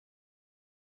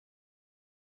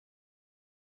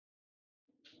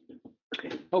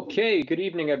Okay, good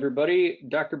evening, everybody.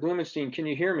 Dr. Bloomenstein, can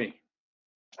you hear me?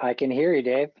 I can hear you,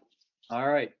 Dave. All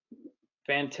right,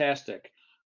 fantastic.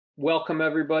 Welcome,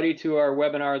 everybody, to our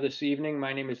webinar this evening.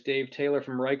 My name is Dave Taylor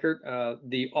from Reichert.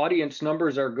 The audience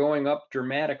numbers are going up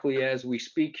dramatically as we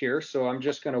speak here, so I'm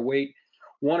just going to wait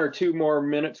 1 or 2 more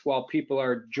minutes while people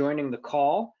are joining the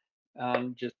call.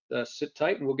 Just sit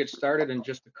tight and we'll get started in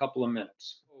just a couple of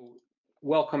minutes.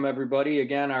 Welcome, everybody.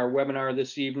 Again, our webinar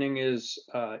this evening is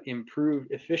Improved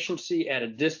Efficiency at a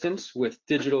Distance with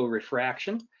Digital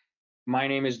Refraction. My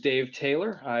name is Dave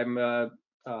Taylor. I'm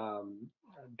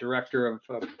Director of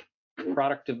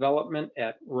Product Development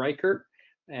at Reichert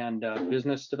and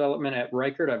Business Development at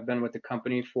Reichert. I've been with the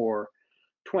company for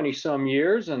 20-some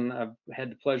years, and I've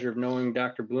had the pleasure of knowing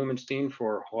Dr. Bloomenstein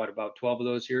for, what, about 12 of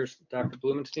those years, Dr.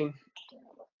 Bloomenstein?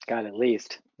 Got at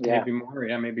least, yeah. Maybe more,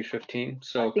 yeah, maybe 15.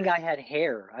 So I think I had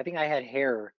hair. I think I had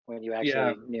hair when you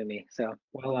actually knew me. So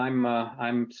well,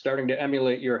 I'm starting to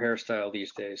emulate your hairstyle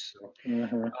these days.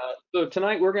 So, so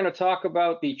tonight we're going to talk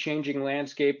about the changing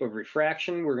landscape of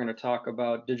refraction. We're going to talk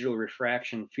about digital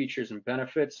refraction features and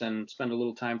benefits, and spend a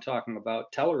little time talking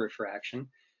about telerefraction.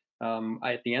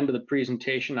 At the end of the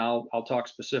presentation, I'll talk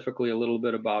specifically a little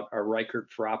bit about our Reichert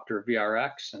Phoroptor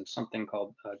VRx and something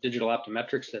called digital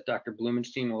optometrics that Dr.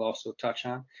 Bloomenstein will also touch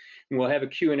on. And we'll have a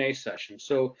Q&A session.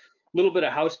 So a little bit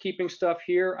of housekeeping stuff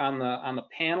here on the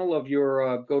panel of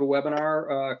your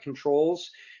GoToWebinar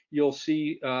controls. You'll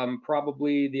see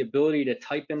probably the ability to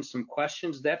type in some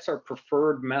questions. That's our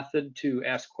preferred method to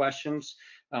ask questions.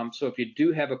 So if you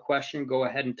do have a question, go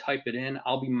ahead and type it in.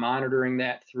 I'll be monitoring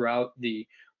that throughout the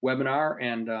webinar,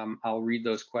 and I'll read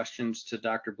those questions to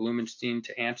Dr. Bloomenstein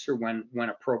to answer when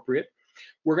appropriate.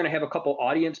 We're going to have a couple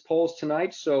audience polls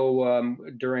tonight, so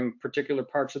during particular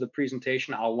parts of the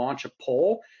presentation, I'll launch a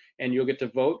poll, and you'll get to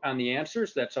vote on the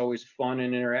answers. That's always a fun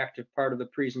and interactive part of the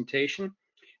presentation.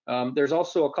 There's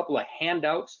also a couple of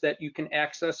handouts that you can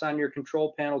access on your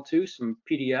control panel too, some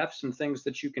PDFs and things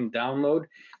that you can download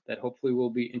that hopefully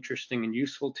will be interesting and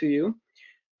useful to you.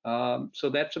 So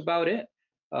that's about it.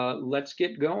 Let's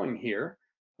get going here.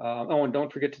 Oh, and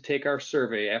don't forget to take our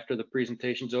survey after the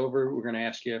presentation's over. We're going to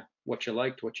ask you what you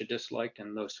liked, what you disliked,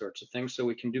 and those sorts of things so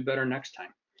we can do better next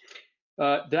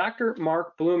time. Dr.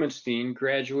 Marc Bloomenstein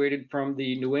graduated from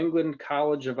the New England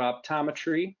College of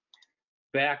Optometry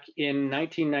back in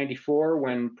 1994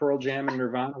 when Pearl Jam and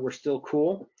Nirvana were still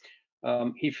cool.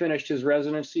 He finished his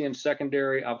residency in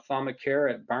secondary ophthalmic care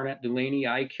at Barnett Delaney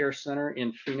Eye Care Center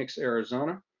in Phoenix,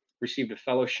 Arizona. Received a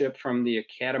fellowship from the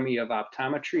Academy of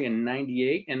Optometry in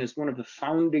 '98 and is one of the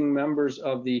founding members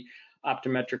of the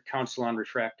Optometric Council on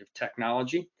Refractive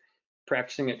Technology,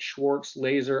 practicing at Schwartz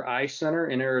Laser Eye Center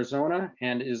in Arizona,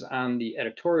 and is on the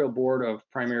editorial board of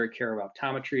Primary Care of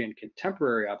Optometry and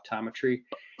Contemporary Optometry,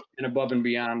 and above and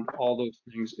beyond all those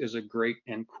things is a great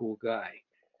and cool guy.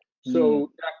 So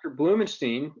Dr.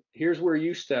 Bloomenstein, here's where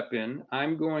you step in.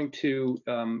 I'm going to,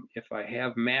 if I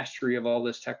have mastery of all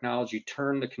this technology,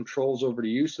 turn the controls over to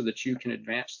you so that you can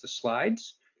advance the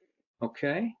slides.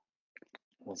 Okay.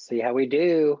 We'll see how we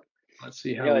do. Let's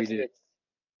see how we do.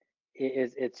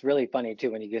 It's really funny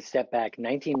too when you get step back.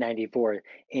 1994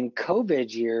 in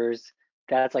COVID years,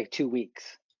 that's like 2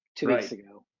 weeks. Two weeks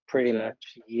ago, pretty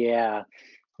much. Yeah.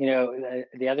 You know,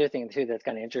 the other thing too that's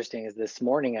kind of interesting is this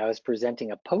morning I was presenting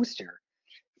a poster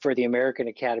for the American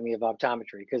Academy of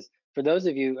Optometry, because for those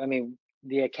of you, I mean,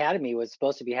 the Academy was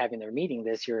supposed to be having their meeting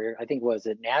this year, I think was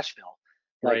at Nashville,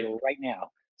 like right now.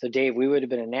 So Dave, we would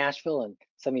have been in Nashville and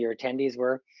some of your attendees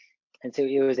were. And so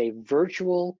it was a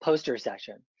virtual poster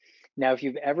session. Now, if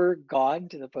you've ever gone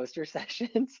to the poster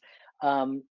sessions,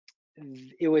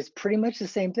 it was pretty much the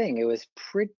same thing. It was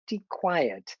pretty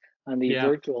quiet on the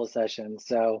virtual session.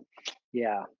 So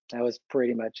yeah, that was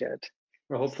pretty much it.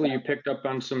 Well, hopefully you picked up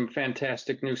on some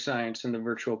fantastic new science in the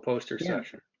virtual poster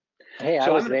session. Hey, so I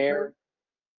was there.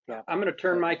 I'm going to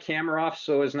turn my camera off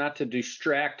so as not to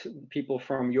distract people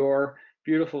from your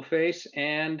beautiful face.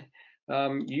 And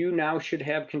you now should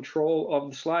have control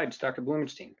of the slides, Dr.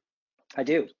 Bloomenstein. I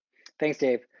do. Thanks,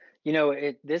 Dave. You know,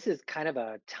 this is kind of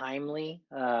a timely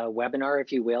webinar,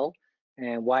 if you will.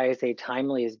 And why I say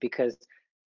timely is because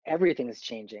everything is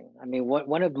changing. I mean,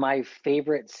 one of my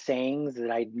favorite sayings that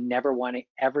I never want to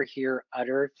ever hear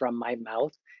uttered from my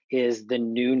mouth is the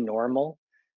new normal.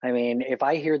 I mean, if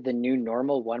I hear the new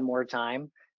normal one more time,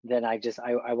 then I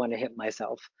want to hit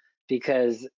myself,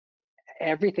 because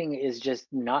everything is just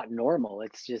not normal.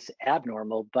 It's just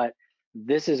abnormal, but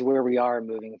this is where we are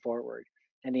moving forward.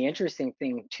 And the interesting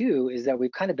thing too is that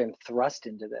we've kind of been thrust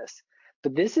into this,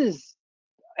 but this is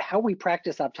how we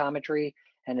practice optometry,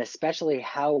 and especially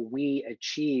how we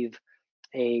achieve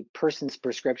a person's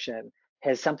prescription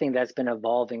has something that's been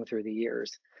evolving through the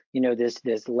years. You know,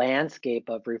 this landscape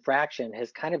of refraction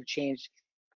has kind of changed,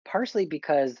 partially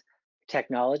because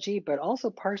technology, but also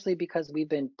partially because we've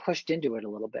been pushed into it a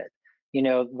little bit. You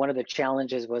know, one of the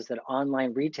challenges was that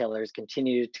online retailers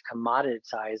continued to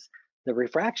commoditize the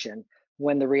refraction,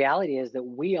 when the reality is that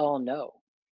we all know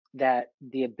that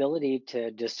the ability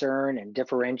to discern and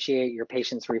differentiate your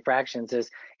patient's refractions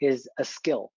is a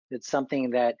skill. It's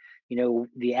something that, you know,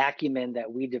 the acumen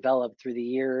that we developed through the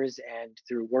years and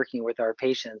through working with our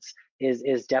patients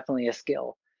is definitely a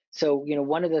skill. So, you know,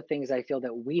 one of the things I feel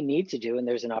that we need to do, and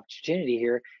there's an opportunity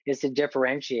here, is to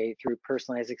differentiate through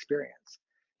personalized experience.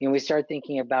 You know, we start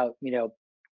thinking about, you know,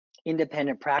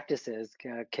 independent practices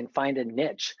can find a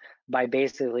niche by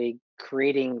basically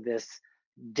creating this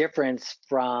difference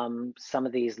from some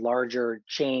of these larger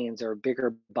chains or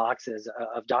bigger boxes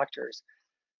of doctors.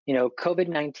 You know,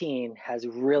 COVID-19 has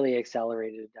really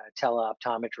accelerated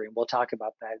teleoptometry, and we'll talk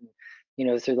about that. And, you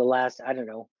know, through the last, I don't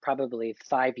know, probably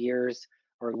 5 years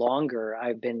or longer,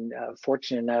 I've been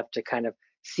fortunate enough to kind of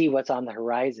see what's on the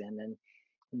horizon. And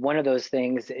one of those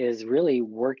things is really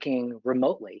working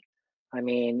remotely. I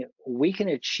mean, we can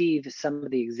achieve some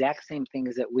of the exact same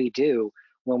things that we do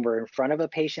when we're in front of a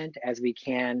patient as we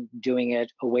can doing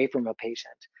it away from a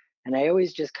patient. And I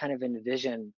always just kind of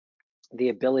envision the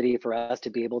ability for us to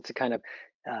be able to kind of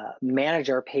manage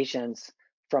our patients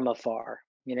from afar.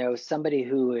 You know, somebody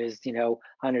who is, you know,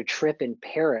 on a trip in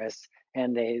Paris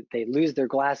and they lose their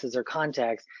glasses or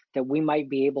contacts, that we might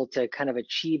be able to kind of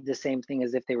achieve the same thing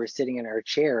as if they were sitting in our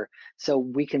chair. So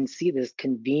we can see this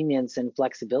convenience and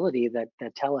flexibility that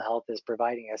telehealth is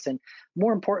providing us. And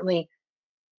more importantly,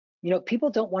 you know, people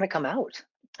don't want to come out.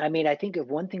 I mean, I think of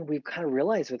one thing we've kind of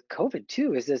realized with COVID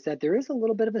too is that there is a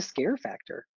little bit of a scare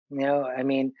factor. You know, I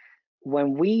mean,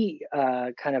 when we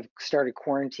kind of started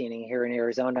quarantining here in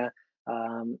Arizona,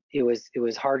 it was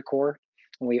hardcore.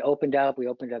 When we opened up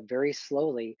very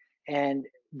slowly, and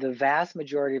the vast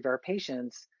majority of our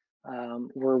patients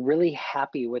were really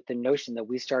happy with the notion that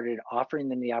we started offering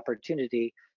them the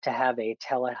opportunity to have a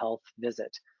telehealth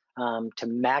visit, to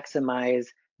maximize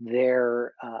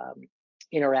their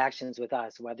interactions with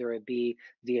us, whether it be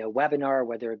via webinar,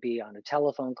 whether it be on a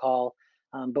telephone call.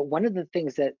 But one of the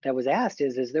things that was asked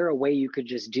is there a way you could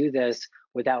just do this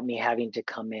without me having to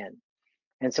come in?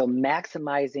 And so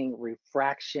maximizing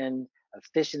refraction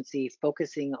efficiency,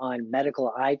 focusing on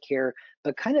medical eye care,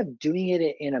 but kind of doing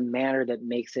it in a manner that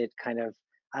makes it kind of,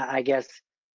 I guess,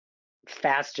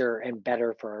 faster and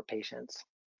better for our patients.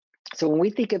 So when we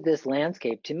think of this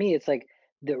landscape, to me, it's like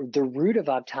the root of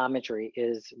optometry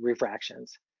is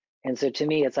refractions. And so to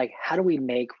me, it's like, how do we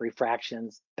make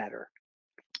refractions better?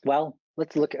 Well,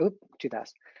 let's look at, too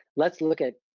fast. Let's look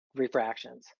at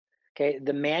refractions. Okay,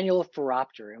 the manual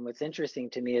Phoroptor. And what's interesting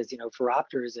to me is, you know,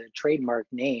 Phoroptor is a trademark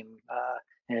name,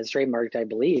 and it's trademarked, I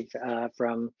believe,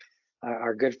 from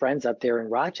our good friends up there in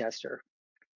Rochester.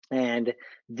 And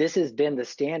this has been the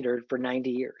standard for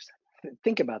 90 years.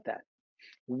 Think about that.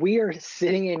 We are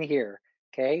sitting in here,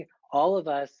 okay, all of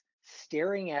us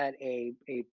staring at a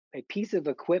piece of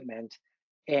equipment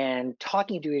and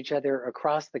talking to each other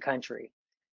across the country.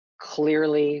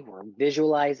 Clearly, we're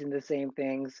visualizing the same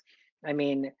things. I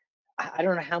mean, I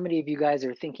don't know how many of you guys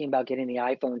are thinking about getting the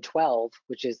iPhone 12,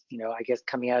 which is, you know, I guess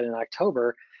coming out in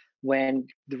October, when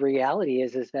the reality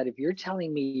is that if you're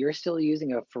telling me you're still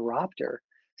using a Phoroptor,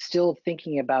 still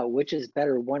thinking about which is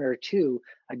better, one or two,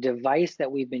 a device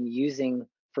that we've been using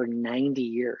for 90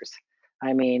 years.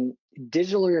 I mean,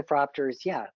 digital refractors,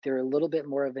 yeah, they're a little bit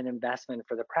more of an investment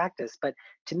for the practice. But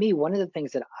to me, one of the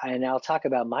things that and I'll talk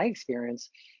about my experience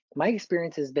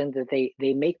has been that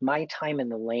they make my time in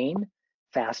the lane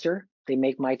faster. They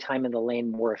make my time in the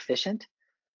lane more efficient.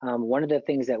 One of the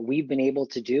things that we've been able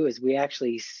to do is we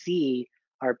actually see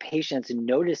our patients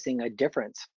noticing a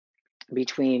difference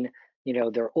between, you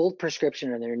know, their old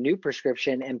prescription and their new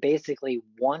prescription, and basically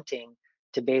wanting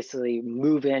to basically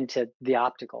move into the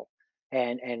optical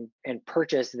and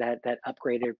purchase that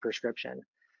upgraded prescription.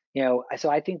 You know, so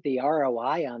I think the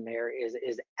ROI on there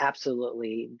is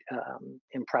absolutely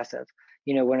impressive.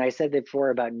 You know, when I said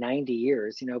before about 90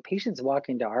 years, you know, patients walk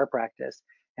into our practice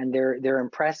and they're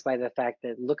impressed by the fact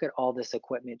that look at all this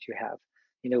equipment you have.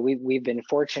 You know, we've been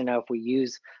fortunate enough, we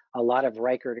use a lot of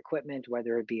Reichert equipment,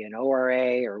 whether it be an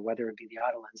ORA or whether it be the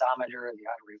auto lensometer or the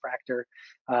auto refractor,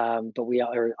 but we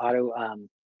are auto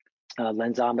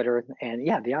lensometer, and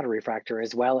yeah, the auto refractor,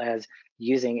 as well as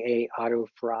using a auto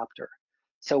Phoroptor.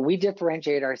 So we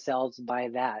differentiate ourselves by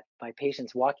that, by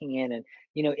patients walking in. And,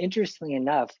 you know, interestingly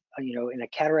enough, you know, in a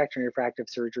cataract and refractive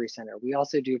surgery center, we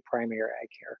also do primary eye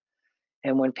care.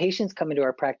 And when patients come into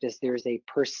our practice, there's a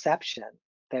perception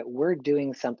that we're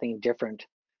doing something different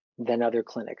than other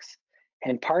clinics.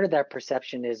 And part of that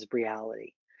perception is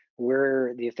reality.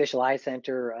 We're the official eye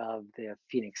center of the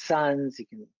Phoenix Suns. You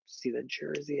can see the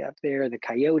jersey up there, the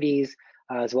Coyotes,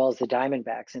 as well as the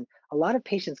Diamondbacks. And a lot of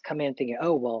patients come in thinking,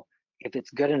 oh, well, if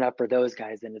it's good enough for those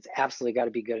guys, then it's absolutely got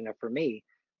to be good enough for me.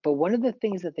 But one of the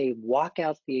things that they walk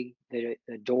out the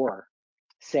door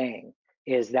saying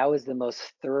is, that was the most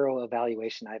thorough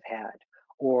evaluation I've had,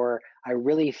 or I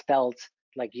really felt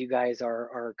like you guys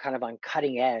are kind of on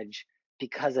cutting edge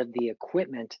because of the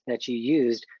equipment that you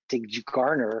used to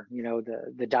garner,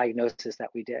 the diagnosis that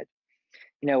we did.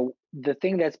 The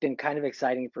thing that's been kind of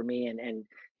exciting for me, and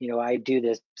I do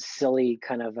this silly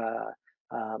kind of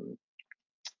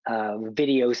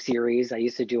video series. I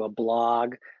used to do a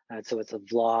blog, so it's a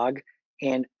vlog.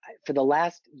 And for the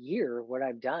last year, what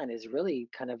I've done is really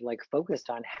kind of like focused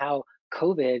on how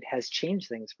COVID has changed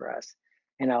things for us.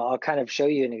 And I'll kind of show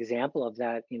you an example of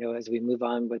that, as we move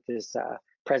on with this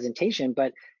presentation.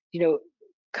 But,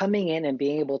 coming in and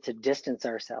being able to distance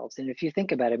ourselves. And if you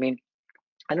think about it, I mean,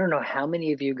 I don't know how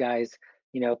many of you guys,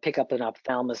 pick up an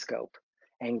ophthalmoscope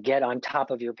and get on top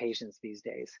of your patients these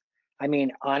days. I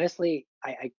mean, honestly,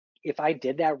 if I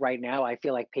did that right now, I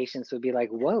feel like patients would be like,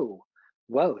 whoa,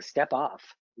 step off.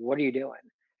 What are you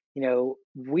doing?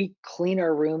 We clean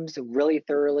our rooms really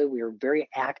thoroughly. We are very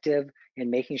active in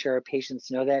making sure our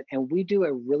patients know that. And we do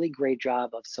a really great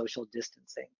job of social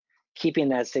distancing, keeping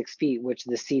that 6 feet, which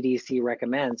the CDC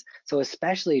recommends. So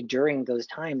especially during those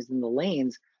times in the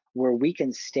lanes where we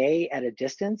can stay at a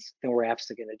distance, then we're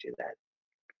absolutely going to do that.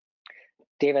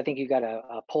 Dave, I think you got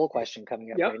a poll question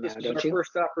coming up right now, don't you? This is our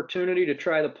first opportunity to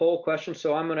try the poll question.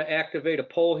 So I'm going to activate a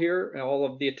poll here. All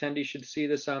of the attendees should see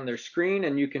this on their screen,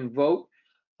 and you can vote.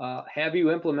 Have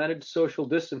you implemented social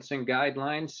distancing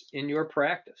guidelines in your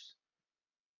practice?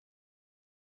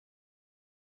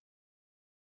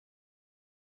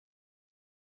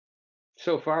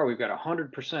 So far, we've got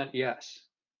 100% yes,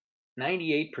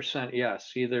 98%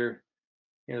 yes. Either,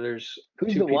 there's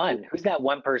who's the one? Who's that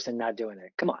one person not doing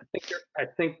it? Come on. I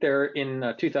think they're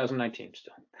in 2019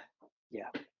 still. Yeah.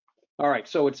 All right,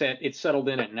 so it's settled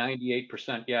in at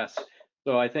 98% yes.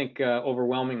 So I think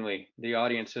overwhelmingly the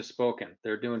audience has spoken.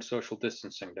 They're doing social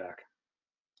distancing, Doc.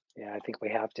 Yeah, I think we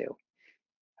have to.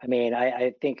 I mean,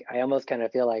 I think I almost kind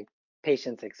of feel like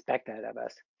patients expect that of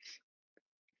us.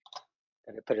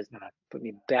 Put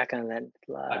me back on that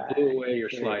slide. I blew away your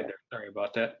slide there. Sorry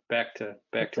about that. Back to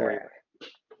where you were.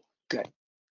 Good.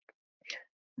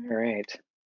 All right.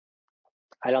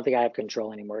 I don't think I have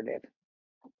control anymore, Dave.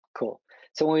 Cool.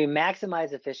 So when we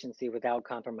maximize efficiency without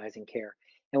compromising care,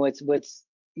 and what's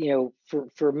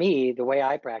for me, the way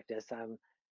I practice,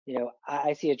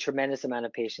 I see a tremendous amount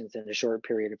of patients in a short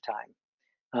period of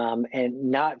time,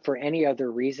 and not for any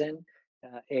other reason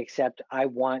except I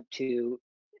want to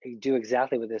do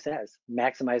exactly what this says: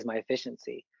 maximize my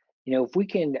efficiency. If we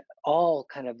can all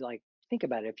kind of like think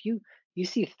about it, if you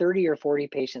see 30 or 40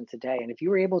 patients a day, and if you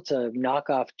were able to knock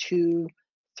off 2,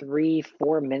 3,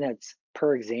 4 minutes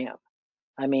per exam,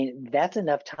 I mean, that's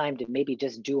enough time to maybe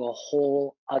just do a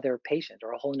whole other patient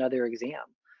or a whole nother exam.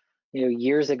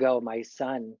 Years ago, my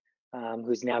son,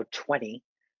 who's now 20,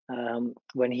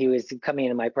 when he was coming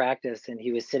into my practice and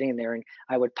he was sitting there and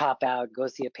I would pop out, go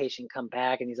see a patient, come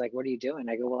back, and he's like, what are you doing?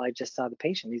 I go, well, I just saw the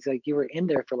patient. He's like, you were in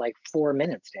there for like 4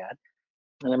 minutes, Dad.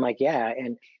 And I'm like, yeah.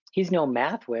 And he's no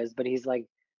math whiz, but he's like,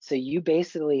 so you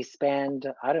basically spend,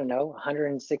 I don't know,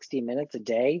 160 minutes a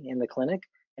day in the clinic.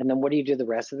 And then what do you do the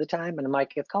rest of the time? And I'm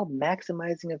like, it's called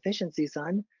maximizing efficiency,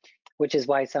 son, which is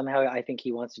why somehow I think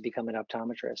he wants to become an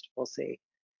optometrist. We'll see.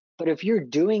 But if you're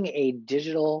doing a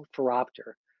digital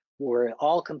phoropter where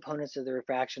all components of the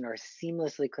refraction are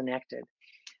seamlessly connected,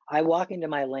 I walk into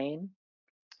my lane.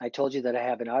 I told you that I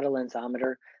have an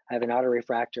autolensometer, I have an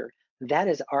autorefractor. That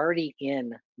is already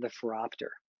in the phoropter.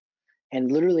 And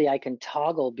literally I can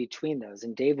toggle between those.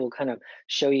 And Dave will kind of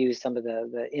show you some of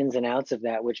the ins and outs of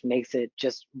that, which makes it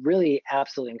just really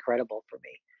absolutely incredible for me.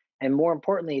 And more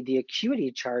importantly, the acuity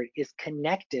chart is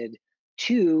connected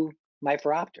to my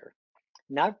phoropter.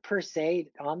 Not per se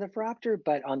on the phoropter,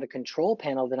 but on the control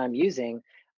panel that I'm using,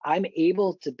 I'm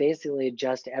able to basically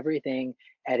adjust everything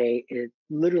at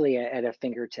literally at a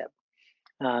fingertip.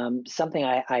 Something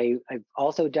I've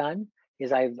also done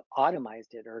is I've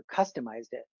automized it or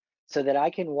customized it so that I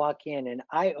can walk in, and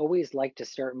I always like to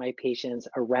start my patients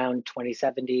around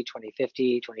 2070,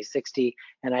 2050, 2060,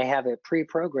 and I have it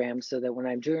pre-programmed so that when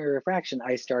I'm doing a refraction,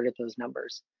 I start at those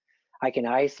numbers. I can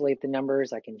isolate the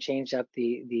numbers, I can change up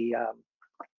the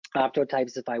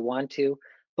optotypes if I want to,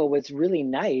 but what's really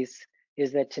nice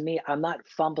is that to me, I'm not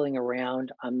fumbling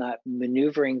around, I'm not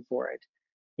maneuvering for it.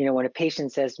 When a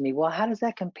patient says to me, well, how does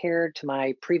that compare to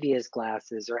my previous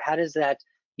glasses? Or how does that,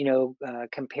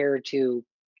 compare to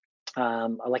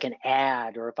like an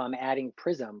ad, or if I'm adding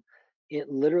Prism, it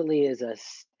literally is a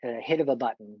hit of a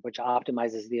button, which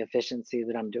optimizes the efficiency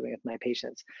that I'm doing with my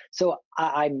patients. So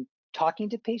I'm talking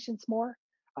to patients more,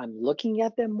 I'm looking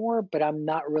at them more, but I'm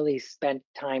not really spent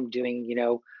time doing,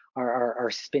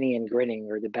 our spinning and grinning,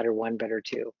 or the better one, better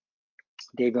two.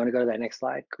 Dave, you want to go to that next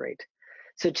slide? Great.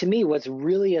 So to me, what's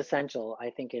really essential,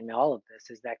 I think, in all of this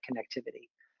is that connectivity,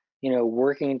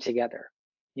 working together,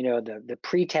 the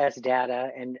pre-test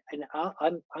data, and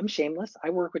I'm shameless. I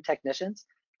work with technicians.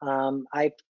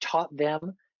 I've taught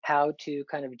them how to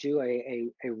kind of do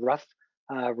a rough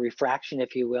refraction,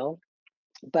 if you will.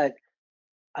 But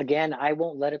again, I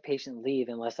won't let a patient leave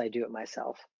unless I do it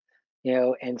myself.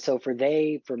 And so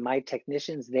for my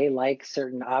technicians, they like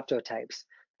certain optotypes.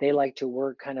 They like to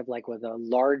work kind of like with a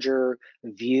larger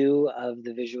view of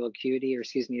the visual acuity, or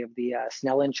excuse me, of the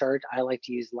Snellen chart. I like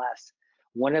to use less.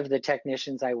 One of the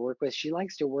technicians I work with, she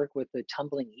likes to work with the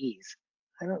tumbling ease.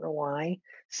 I don't know why.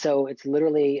 So it's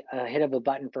literally a hit of a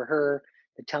button for her.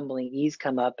 The tumbling ease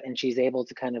come up, and she's able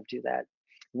to kind of do that.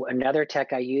 Another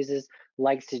tech I use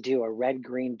likes to do a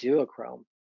red-green duochrome.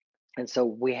 And so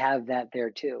we have that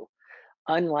there too.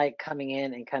 Unlike coming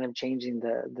in and kind of changing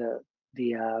the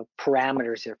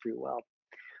parameters, if you will.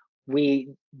 We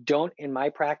don't, in my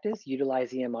practice,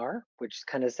 utilize EMR, which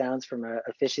kind of sounds, from an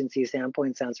efficiency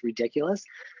standpoint, sounds ridiculous.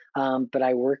 But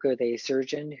I work with a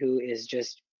surgeon who is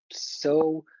just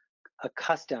so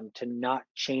accustomed to not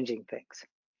changing things.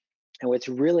 And what's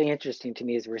really interesting to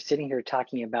me is we're sitting here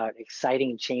talking about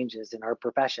exciting changes in our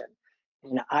profession.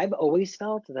 And I've always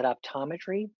felt that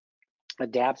optometry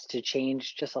adapts to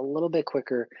change just a little bit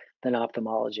quicker than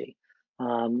ophthalmology.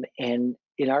 And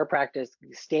in our practice,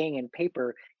 staying in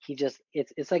paper,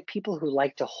 it's like people who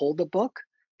like to hold a book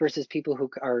versus people who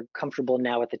are comfortable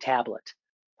now with the tablet.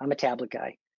 I'm a tablet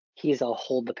guy. He's a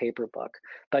hold the paper book.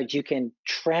 But you can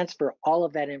transfer all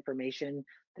of that information,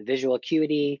 the visual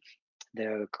acuity,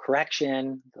 the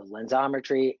correction, the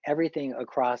lensometry, everything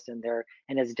across in there,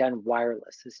 and it's done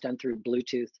wireless. It's done through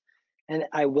Bluetooth. And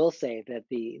I will say that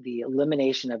the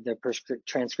elimination of the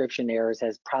transcription errors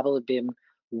has probably been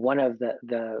one of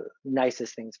the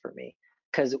nicest things for me,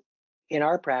 because in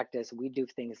our practice, we do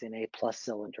things in a plus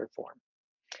cylinder form.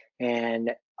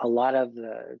 And a lot of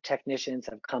the technicians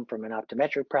have come from an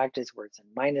optometric practice where it's in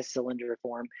minus cylinder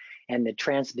form, and the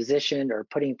transposition or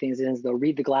putting things in, they'll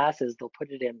read the glasses, they'll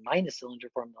put it in minus cylinder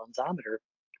form, the lensometer,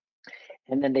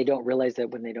 and then they don't realize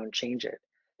that when they don't change it.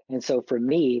 And so for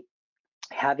me,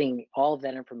 having all of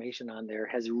that information on there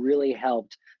has really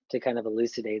helped to kind of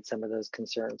elucidate some of those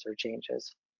concerns or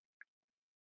changes.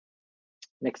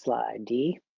 Next slide,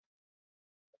 D.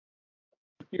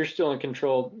 You're still in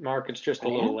control, Mark. It's just a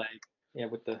little lag. Yeah,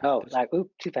 with the. Oh, like,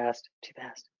 oop, too fast.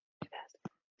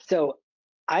 So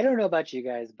I don't know about you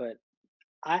guys, but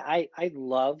I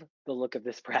love the look of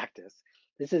this practice.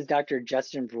 This is Dr.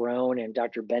 Justin Verone and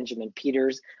Dr. Benjamin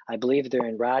Peters. I believe they're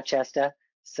in Rochester.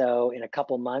 So in a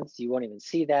couple months, you won't even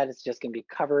see that. It's just going to be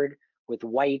covered with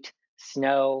white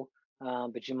snow,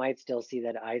 but you might still see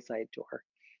that eyesight door.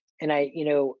 And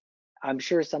I'm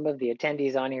sure some of the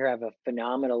attendees on here have a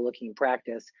phenomenal looking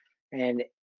practice, and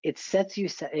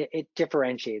it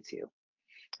differentiates you.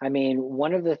 I mean,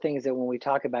 one of the things that when we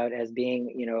talk about as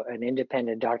being, an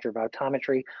independent doctor of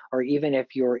optometry, or even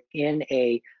if you're in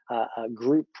a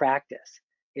group practice,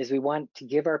 is we want to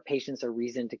give our patients a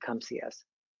reason to come see us.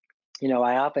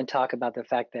 I often talk about the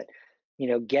fact that,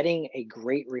 getting a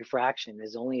great refraction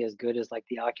is only as good as like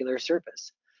the ocular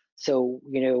surface. So,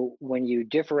 when you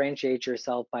differentiate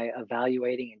yourself by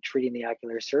evaluating and treating the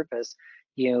ocular surface,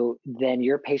 then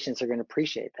your patients are going to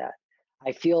appreciate that.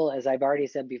 I feel, as I've already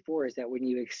said before, is that when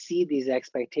you exceed these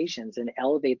expectations and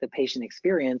elevate the patient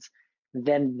experience,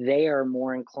 then they are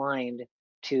more inclined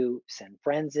to send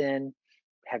friends in,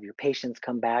 have your patients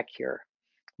come back here.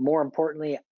 More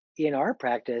importantly, in our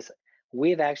practice,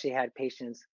 we've actually had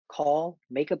patients call,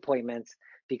 make appointments,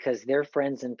 because their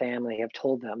friends and family have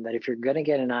told them that if you're going to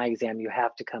get an eye exam, you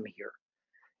have to come here.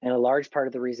 And a large part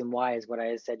of the reason why is what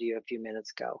I said to you a few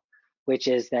minutes ago, which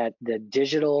is that the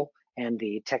digital and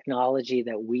the technology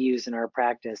that we use in our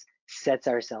practice sets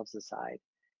ourselves aside.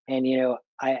 And,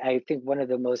 I think one of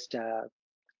the most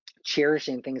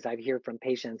cherishing things I hear from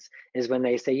patients is when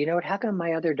they say, how come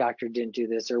my other doctor didn't do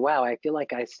this? Or, wow, I feel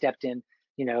like I stepped in,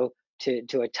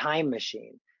 to a time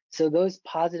machine. So those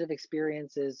positive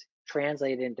experiences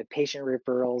translate into patient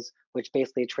referrals, which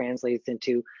basically translates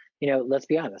into, let's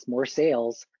be honest, more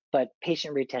sales, but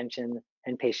patient retention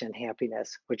and patient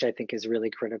happiness, which I think is really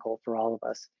critical for all of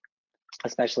us.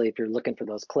 especially if you're looking for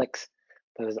those clicks,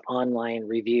 those online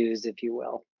reviews, if you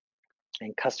will,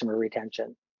 and customer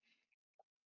retention.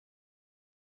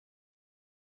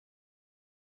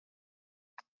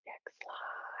 Next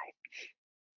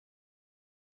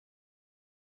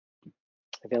slide.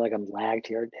 I feel like I'm lagged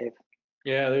here, Dave.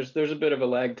 Yeah, there's a bit of a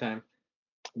lag time.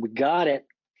 We got it.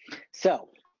 So,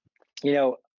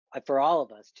 for all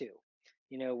of us too,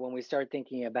 when we start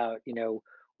thinking about,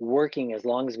 working as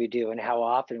long as we do and how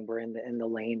often we're in the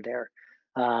lane there,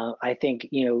 I think,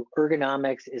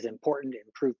 ergonomics is important to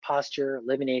improve posture,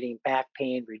 eliminating back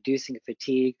pain, reducing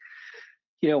fatigue,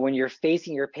 when you're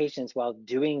facing your patients while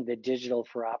doing the digital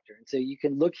phoropter. And so you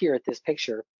can look here at this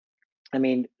picture. I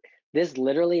mean, this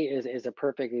literally is a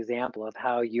perfect example of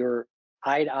how you're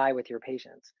eye to eye with your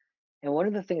patients. And one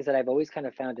of the things that I've always kind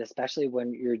of found, especially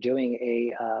when you're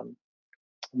doing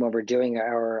when we're doing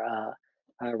our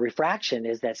refraction,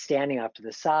 is that standing off to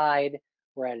the side,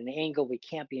 we're at an angle, we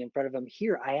can't be in front of them.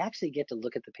 Here, I actually get to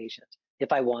look at the patient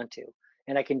if I want to,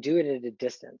 and I can do it at a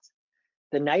distance.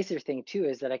 The nicer thing too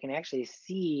is that I can actually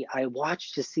see, I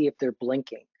watch to see if they're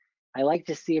blinking. I like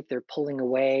to see if they're pulling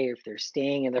away, if they're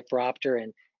staying in the phoropter,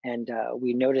 and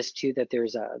we notice too that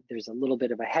there's a little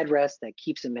bit of a headrest that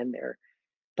keeps them in there.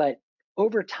 But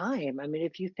over time, I mean,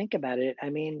 if you think about it, I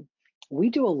mean, we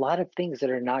do a lot of things that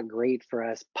are not great for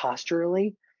us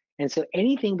posturally. And so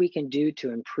anything we can do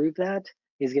to improve that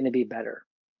is going to be better.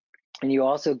 And you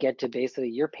also get to basically,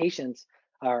 your patients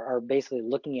are basically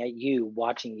looking at you,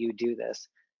 watching you do this.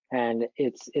 And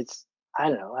it's I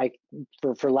don't know, like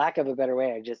for lack of a better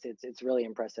way, it's really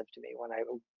impressive to me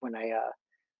when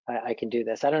I can do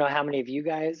this. I don't know how many of you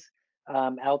guys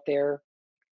out there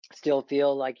still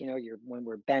feel like, when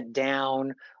we're bent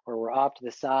down or we're off to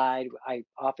the side, I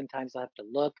oftentimes have to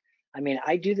look. I mean,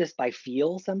 I do this by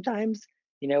feel sometimes,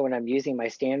 when I'm using my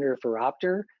standard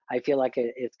phoropter, I feel like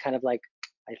it's kind of like,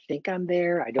 I think I'm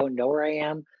there, I don't know where I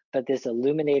am, but this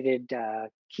illuminated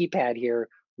keypad here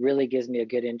really gives me a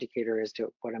good indicator as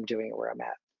to what I'm doing and where I'm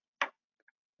at.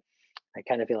 I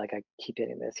kind of feel like I keep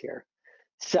hitting this here.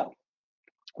 So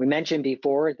we mentioned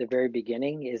before at the very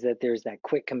beginning is that there's that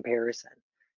quick comparison.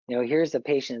 Here's a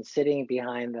patient sitting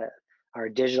behind our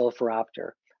digital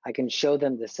phoropter. I can show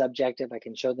them the subjective, I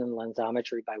can show them the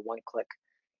lensometry by one click,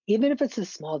 even if it's a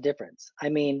small difference. I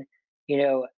mean,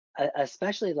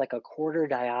 especially like a quarter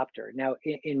diopter. Now,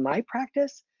 in my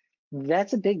practice,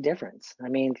 that's a big difference. I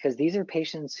mean, because these are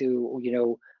patients who,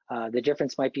 the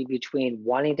difference might be between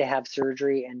wanting to have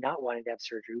surgery and not wanting to have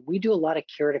surgery. We do a lot of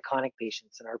keratoconic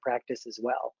patients in our practice as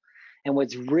well. And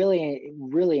what's really,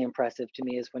 really impressive to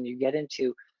me is when you get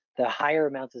into the higher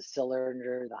amounts of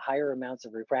cylinder, the higher amounts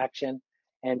of refraction,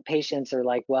 and patients are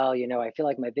like, well, I feel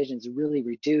like my vision's really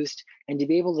reduced, and to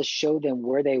be able to show them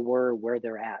where they were, where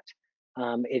they're at,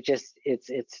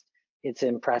 it's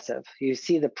impressive. You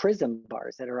see the prism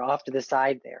bars that are off to the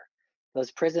side there.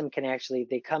 Those prism can actually,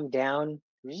 they come down,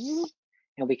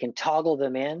 and we can toggle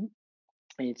them in,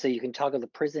 and so you can toggle the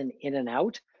prism in and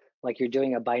out like you're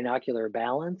doing a binocular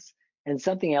balance. And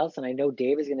something else, and I know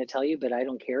Dave is going to tell you, but I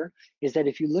don't care, is that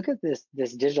if you look at this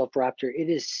digital phoropter, it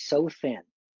is so thin.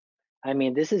 I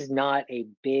mean, this is not a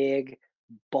big,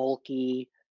 bulky,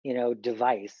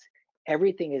 device.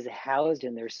 Everything is housed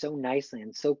in there so nicely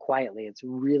and so quietly. It's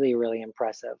really, really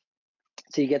impressive.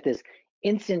 So you get this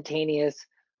instantaneous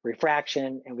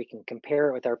refraction, and we can compare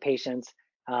it with our patients.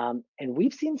 And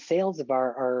we've seen sales of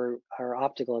our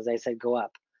optical, as I said, go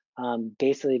up,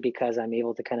 basically because I'm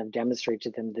able to kind of demonstrate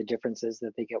to them the differences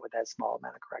that they get with that small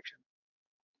amount of correction.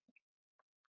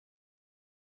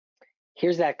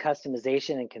 Here's that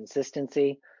customization and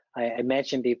consistency. I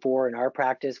mentioned before, in our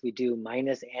practice, we do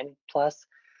minus and plus.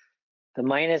 The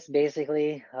minus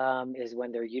basically is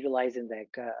when they're utilizing that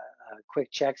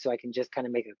quick check, so I can just kind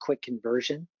of make a quick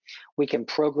conversion. We can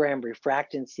program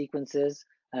refractant sequences,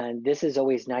 and this is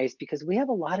always nice because we have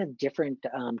a lot of different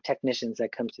technicians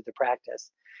that come through the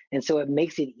practice. And so it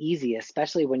makes it easy,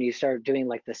 especially when you start doing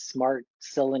like the smart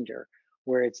cylinder,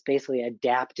 where it's basically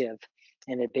adaptive,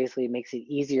 and it basically makes it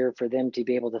easier for them to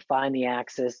be able to find the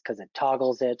axis because it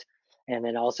toggles it. And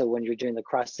then also when you're doing the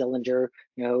cross cylinder,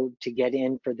 to get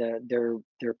in for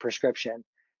their prescription.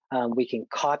 We can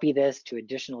copy this to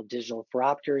additional digital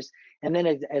phoropters. And then,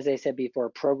 as I said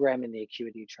before, program in the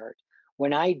acuity chart.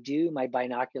 When I do my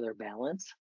binocular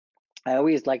balance, I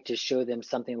always like to show them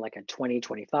something like a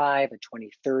 20/25, a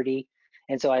 20/30.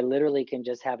 And so I literally can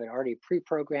just have it already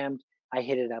pre-programmed. I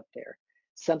hit it up there.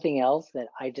 Something else that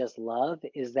I just love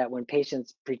is that when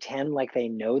patients pretend like they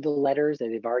know the letters, that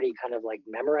they've already kind of like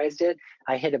memorized it,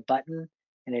 I hit a button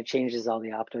and it changes all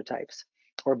the optotypes.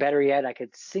 Or better yet, I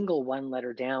could single one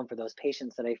letter down for those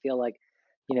patients that I feel like,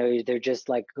 they're just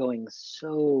like going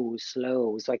so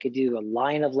slow. So I could do a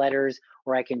line of letters,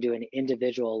 or I can do an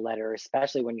individual letter,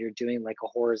 especially when you're doing like a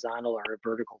horizontal or a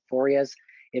vertical forias.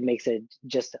 It makes it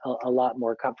just a lot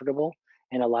more comfortable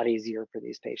and a lot easier for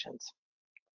these patients.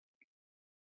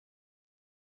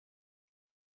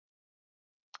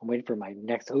 I'm waiting for my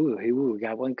next, we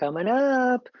got one coming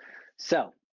up.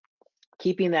 So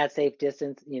keeping that safe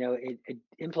distance,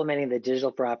 implementing the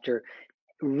digital Phoropter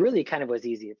really kind of was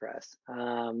easy for us.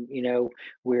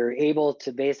 We're able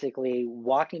to basically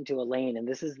walk into a lane, and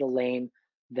this is the lane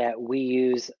that we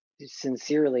use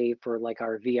sincerely for like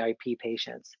our VIP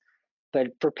patients.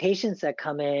 But for patients that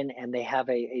come in and they have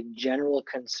a general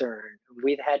concern,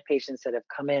 we've had patients that have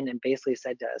come in and basically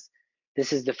said to us,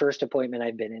 this is the first appointment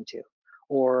I've been into,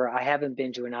 or I haven't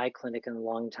been to an eye clinic in a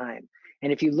long time.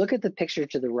 And if you look at the picture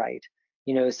to the right,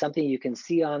 something you can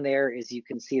see on there is you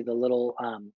can see the little,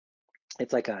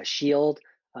 it's like a shield,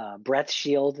 breath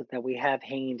shield that we have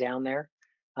hanging down there.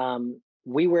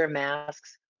 We wear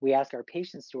masks. We ask our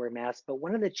patients to wear masks, but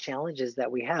one of the challenges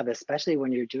that we have, especially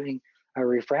when you're doing a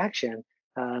refraction,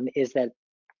 is that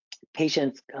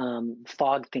patients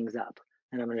fog things up.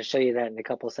 And I'm going to show you that in a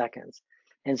couple of seconds.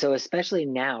 And so especially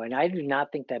now, and I do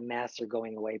not think that masks are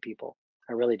going away, people.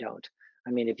 I really don't. I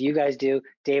mean, if you guys do,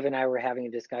 Dave and I were having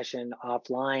a discussion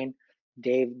offline.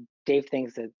 Dave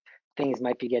thinks that things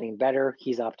might be getting better.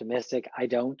 He's optimistic. I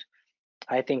don't.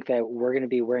 I think that we're going to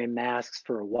be wearing masks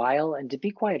for a while. And to be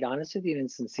quite honest with you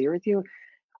and sincere with you,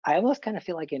 I almost kind of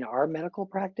feel like in our medical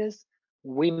practice,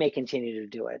 we may continue to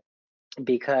do it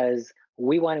because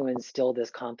we want to instill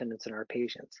this confidence in our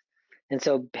patients. And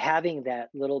so having that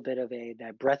little bit of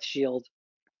that breath shield,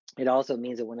 it also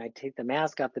means that when I take the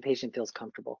mask off, the patient feels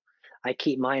comfortable. I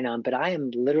keep mine on, but I am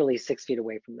literally 6 feet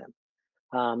away from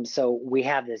them. So we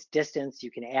have this distance. You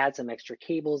can add some extra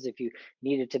cables if you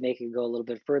needed to make it go a little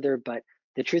bit further. But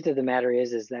the truth of the matter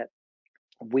is that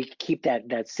we keep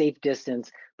that safe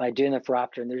distance by doing the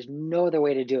Phoropter, and there's no other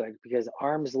way to do it because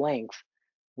arm's length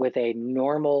with a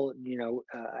normal,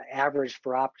 average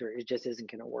Phoropter, it just isn't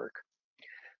going to work.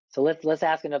 So let's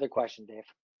ask another question, Dave.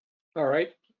 All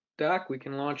right, Doc, we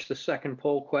can launch the second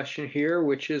poll question here,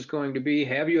 which is going to be,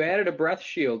 have you added a breath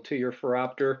shield to your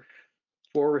Phoropter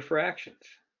for refractions?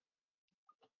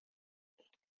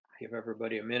 Give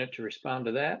everybody a minute to respond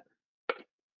to that.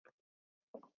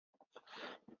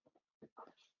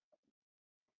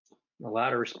 A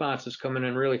lot of responses coming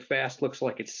in really fast. Looks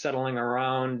like it's settling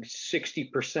around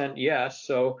 60% yes.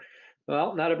 So,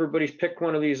 well, not everybody's picked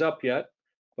one of these up yet,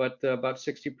 but about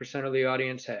 60% of the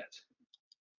audience has.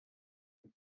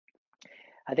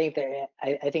 I think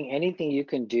anything you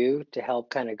can do to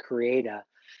help kind of create a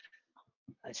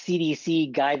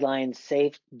CDC guidelines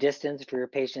safe distance for your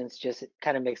patients just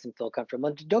kind of makes them feel comfortable.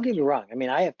 And don't get me wrong. I mean,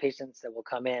 I have patients that will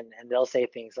come in and they'll say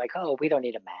things like, oh, we don't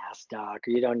need a mask, doc,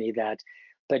 or you don't need that.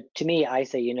 But to me, I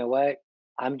say, you know what?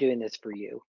 I'm doing this for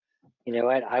you. You know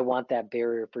what? I want that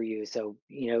barrier for you. So,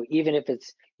 even if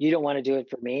it's, you don't want to do it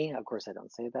for me, of course I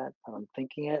don't say that, but I'm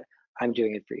thinking it, I'm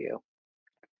doing it for you.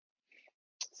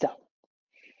 So,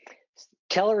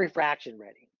 telerefraction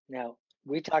ready. Now,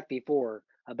 we talked before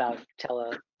about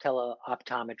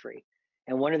teleoptometry.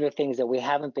 And one of the things that we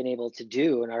haven't been able to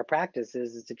do in our practice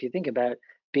is if you think about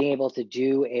being able to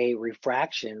do a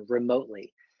refraction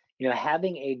remotely,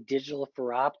 having a digital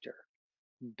Phoropter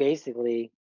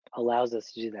basically allows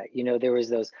us to do that. There was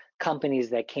those companies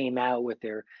that came out with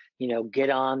their, get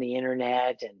on the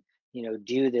internet and,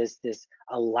 do this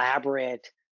elaborate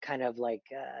kind of like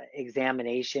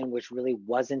examination, which really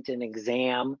wasn't an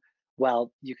exam.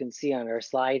 Well, you can see on our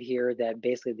slide here that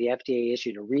basically the FDA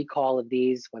issued a recall of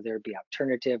these, whether it be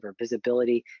alternative or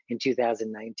visibility in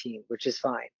 2019, which is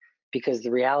fine, because the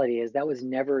reality is that was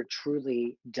never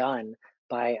truly done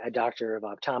by a doctor of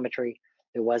optometry.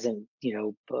 It wasn't,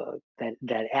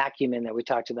 that acumen that we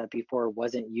talked about before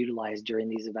wasn't utilized during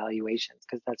these evaluations,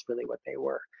 because that's really what they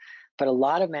were. But a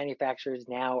lot of manufacturers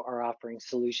now are offering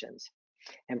solutions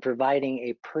and providing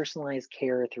a personalized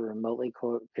care through remotely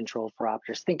controlled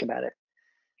Phoropters. Think about it.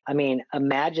 I mean,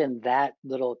 imagine that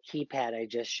little keypad I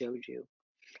just showed you.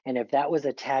 And if that was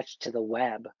attached to the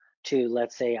web to,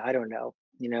 let's say, I don't know,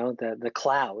 the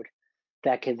cloud,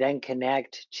 that could then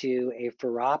connect to a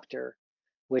Phoropter,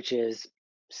 which is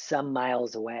some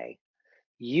miles away.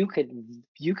 You could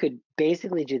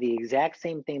basically do the exact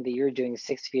same thing that you're doing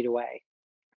 6 feet away.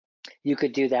 You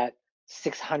could do that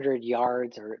 600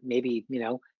 yards or maybe,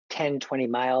 10, 20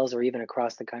 miles or even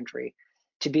across the country.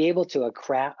 To be able to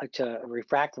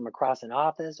refract from across an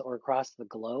office or across the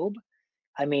globe,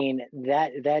 I mean,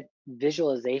 that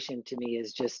visualization to me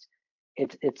is just,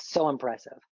 it's so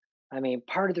impressive. I mean,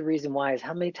 part of the reason why is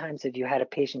how many times have you had a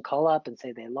patient call up and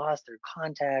say they lost their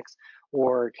contacts,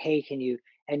 or, hey, can you,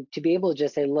 and to be able to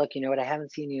just say, look, you know what, I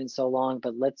haven't seen you in so long,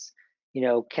 but let's, you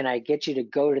know, can I get you to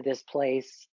go to this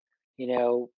place, you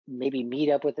know, maybe meet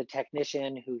up with a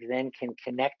technician who then can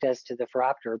connect us to the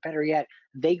Phoroptor, or better yet,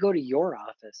 they go to your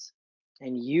office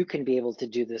and you can be able to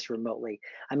do this remotely.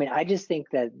 I mean, I just think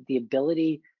that the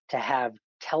ability to have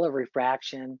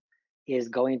telerefraction is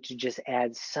going to just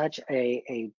add such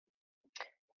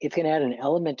it's going to add an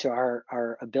element to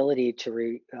our ability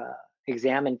to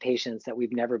examine patients that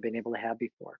we've never been able to have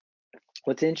before.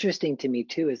 What's interesting to me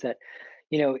too is that,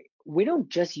 you know, we don't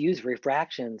just use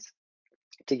refractions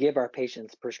to give our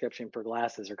patients prescription for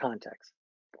glasses or contacts.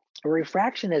 A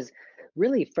refraction is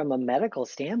really, from a medical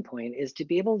standpoint, is to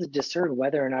be able to discern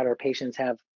whether or not our patients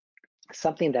have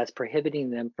something that's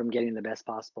prohibiting them from getting the best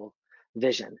possible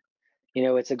vision. You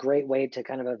know, it's a great way to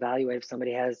kind of evaluate if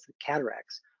somebody has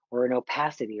cataracts or an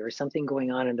opacity or something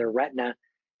going on in their retina.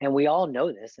 And we all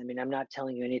know this. I mean, I'm not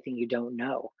telling you anything you don't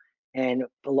know. And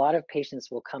a lot of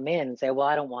patients will come in and say, well,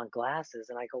 I don't want glasses.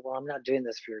 And I go, well, I'm not doing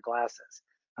this for your glasses.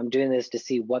 I'm doing this to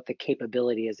see what the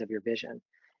capability is of your vision.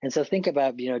 And so think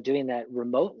about, you know, doing that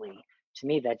remotely. To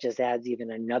me, that just adds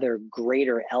even another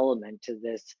greater element to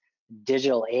this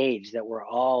digital age that we're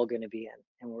all going to be in.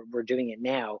 And we're doing it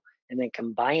now, and then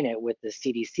combine it with the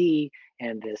CDC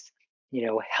and this, you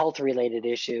know, health related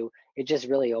issue. It just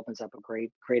really opens up a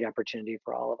great opportunity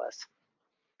for all of us.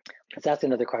 So that's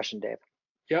another question, Dave.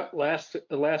 Yeah,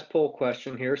 the last poll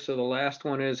question here. So the last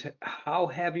one is, how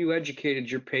have you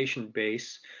educated your patient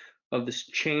base of the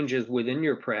changes within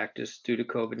your practice due to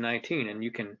COVID-19? And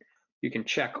you can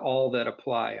check all that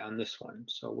apply on this one.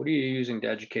 So what are you using to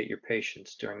educate your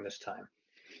patients during this time?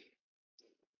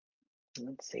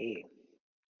 Let's see.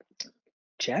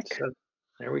 Check. So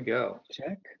there we go.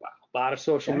 Check. A lot of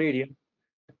social Check. media.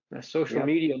 Social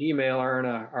media and email are in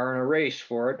a race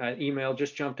for it. Email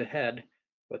just jumped ahead,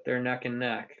 but they're neck and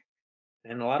neck.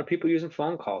 And a lot of people using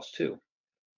phone calls too.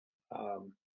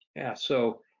 Yeah,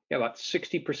 so yeah, about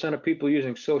 60% of people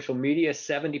using social media,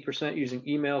 70% using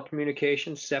email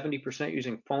communication, 70%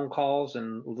 using phone calls,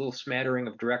 and a little smattering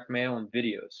of direct mail and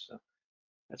videos. So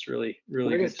that's really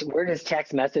good. Where does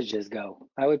text messages go?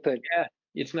 I would put, Yeah,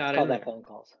 it's not call in that there. phone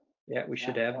calls. Yeah, we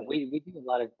should have that. We do a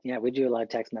lot of, we do a lot of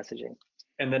text messaging.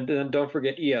 And then don't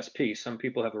forget ESP. Some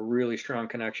people have a really strong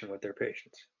connection with their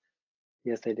patients.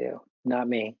 Yes, they do. Not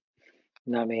me.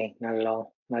 Not me. Not at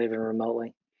all. Not even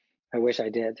remotely. I wish I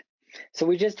did. So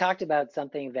we just talked about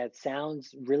something that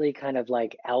sounds really kind of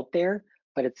like out there,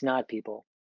 but it's not, people.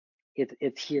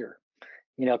 It's here.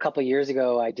 You know, a couple of years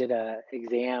ago, I did a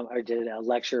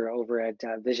lecture over at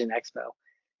Vision Expo,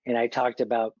 and I talked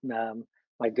about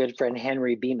my good friend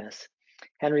Henry Bemis.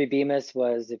 Henry Bemis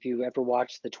was, if you ever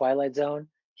watched The Twilight Zone,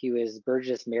 he was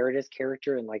Burgess Meredith's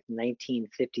character in like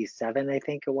 1957, I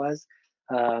think it was,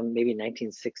 maybe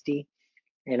 1960.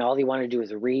 And all he wanted to do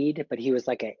was read, but he was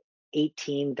like a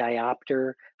 18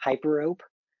 diopter hyperope.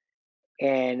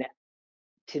 And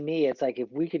to me, it's like, if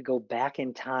we could go back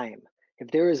in time, if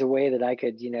there was a way that I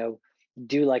could, you know,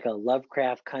 do like a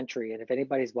Lovecraft Country, and if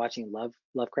anybody's watching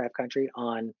Lovecraft Country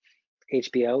on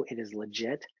HBO, it is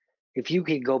legit. If you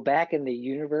could go back in the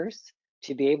universe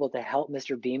to be able to help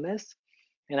Mr. Bemis,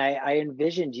 and I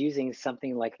envisioned using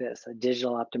something like this, a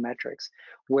digital optometrics,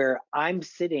 where I'm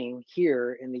sitting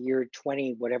here in the year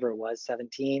 20, whatever it was,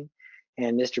 17,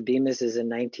 and Mr. Bemis is in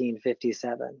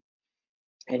 1957.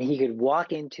 And he could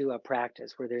walk into a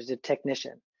practice where there's a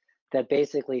technician that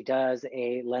basically does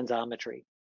a lensometry,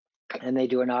 and they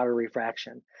do an auto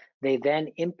refraction. They then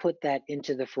input that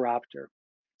into the Phoroptor.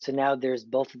 So now there's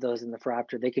both of those in the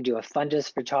Phoroptor. They could do a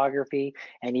fundus photography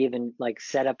and even like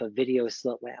set up a video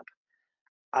slit lamp.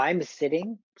 I'm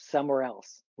sitting somewhere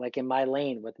else, like in my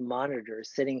lane with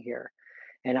monitors sitting here,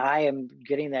 and I am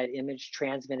getting that image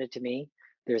transmitted to me.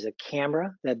 There's a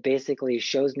camera that basically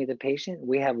shows me the patient.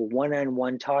 We have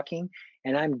one-on-one talking,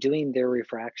 and I'm doing their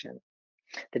refraction.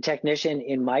 The technician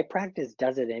in my practice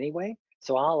does it anyway.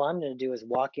 So all I'm going to do is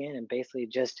walk in and basically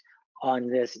just on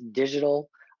this digital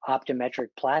optometric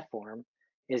platform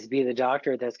is be the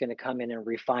doctor that's going to come in and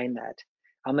refine that.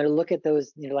 I'm going to look at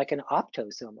those, you know, like an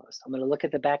optos almost. I'm going to look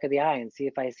at the back of the eye and see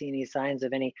if I see any signs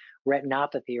of any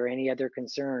retinopathy or any other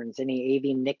concerns, any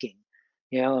AV nicking.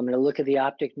 You know, I'm going to look at the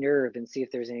optic nerve and see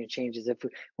if there's any changes. If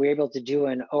we're able to do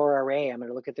an ORA, I'm going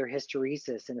to look at their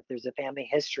hysteresis. And if there's a family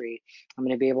history, I'm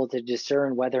going to be able to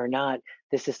discern whether or not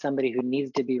this is somebody who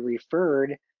needs to be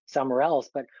referred somewhere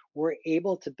else. But we're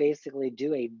able to basically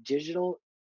do a digital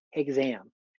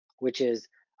exam, which is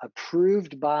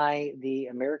approved by the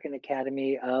American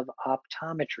Academy of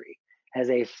Optometry as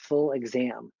a full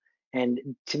exam. And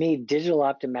to me, digital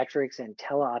optometrics and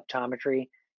teleoptometry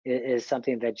is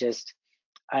something that just,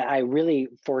 I really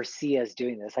foresee us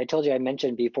doing this. I told you, I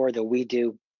mentioned before that we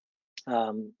do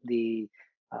at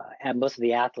most of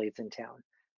the athletes in town.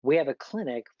 We have a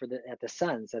clinic at the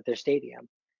Suns at their stadium.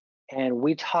 And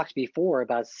we talked before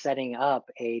about setting up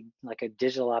a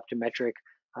digital optometric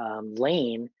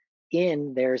lane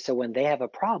in there, so when they have a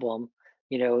problem,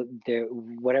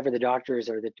 whatever the doctors,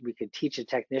 or that we could teach a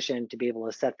technician to be able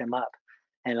to set them up.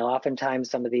 And oftentimes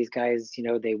some of these guys,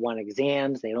 they want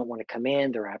exams, they don't want to come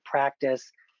in, they're at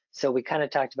practice. So we kind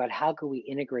of talked about how could we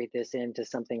integrate this into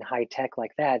something high tech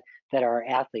like that our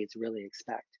athletes really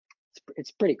expect.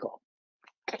 It's pretty cool.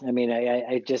 I mean,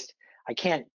 I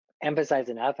can't emphasize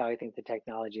enough how I think the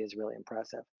technology is really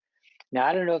impressive. Now,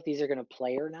 I don't know if these are going to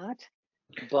play or not,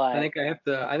 but I think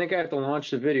I have to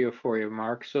launch the video for you,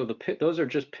 Mark. So those are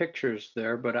just pictures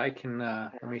there, but I can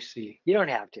let me see. You don't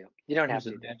have to. You don't have to.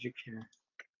 There's a magic here.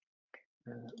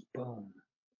 Boom.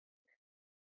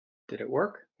 Did it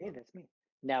work? Hey, that's me.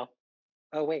 No.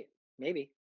 Oh wait,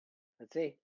 maybe. Let's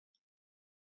see.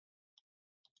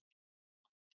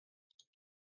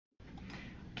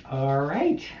 All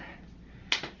right,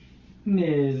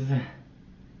 Ms.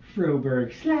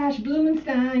 Froberg /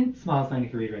 Bloomenstein. Smallest thing you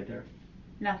can read right there.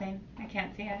 Nothing. I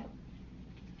can't see it.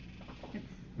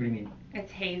 What do you mean?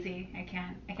 It's hazy. I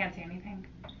can't see anything.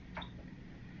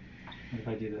 What if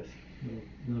I do this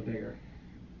a little bigger?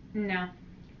 No.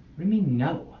 What do you mean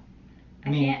no? I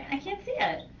can't see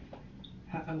it.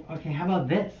 Okay, how about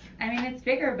this? I mean, it's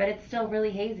bigger, but it's still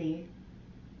really hazy.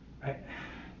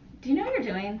 Do you know what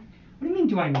you're doing? What do you mean,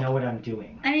 do I know what I'm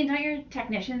doing? I mean, don't your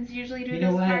technicians usually do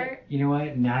this part? You know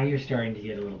what? Now you're starting to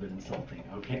get a little bit insulting,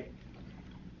 okay?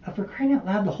 For crying out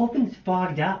loud, the whole thing's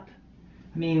fogged up.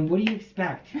 I mean, what do you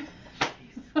expect?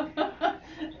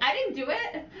 I didn't do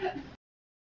it.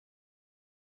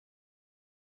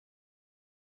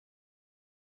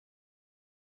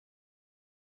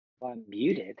 Well, I'm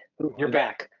muted. Ooh, You're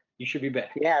back. You should be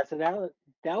back. Yeah, so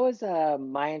that was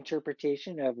my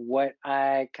interpretation of what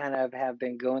I kind of have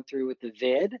been going through with the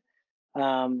vid.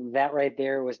 That right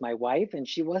there was my wife, and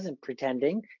she wasn't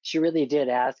pretending. She really did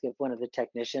ask if one of the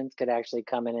technicians could actually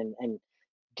come in and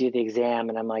do the exam,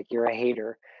 and I'm like, you're a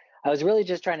hater. I was really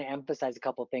just trying to emphasize a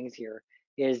couple things here.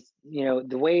 Is,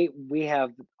 the way we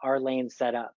have our lane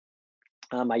set up.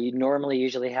 I normally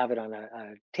usually have it on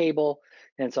a table,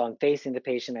 and so I'm facing the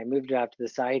patient. I moved it out to the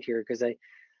side here because I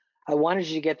wanted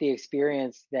you to get the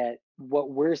experience that what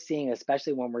we're seeing,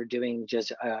 especially when we're doing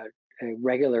just a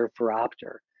regular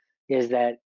Phoropter, is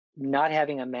that not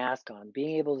having a mask on,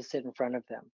 being able to sit in front of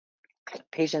them,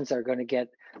 patients are going to get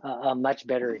a much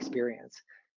better experience.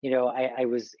 I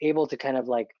was able to kind of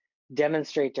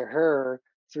demonstrate to her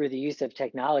through the use of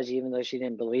technology, even though she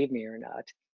didn't believe me or not.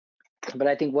 But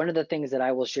I think one of the things that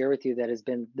I will share with you that has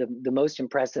been the most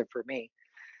impressive for me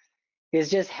is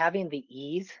just having the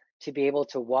ease to be able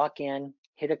to walk in,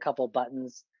 hit a couple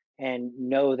buttons, and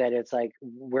know that it's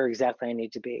where exactly I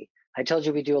need to be. I told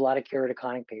you we do a lot of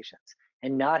keratoconic patients,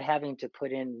 and not having to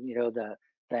put in,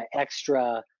 the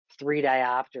extra 3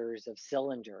 diopters of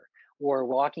cylinder, or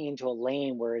walking into a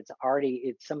lane where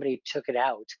somebody took it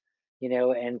out,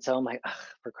 and so I'm like,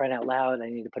 for crying out loud, I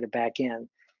need to put it back in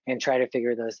and try to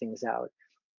figure those things out.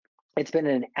 It's been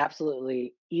an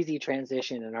absolutely easy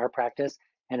transition in our practice,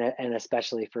 and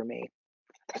especially for me.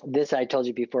 This, I told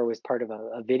you before, was part of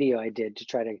a video I did to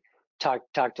try to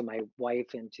talk to my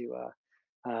wife into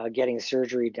getting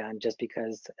surgery done, just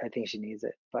because I think she needs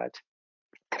it. But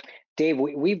Dave,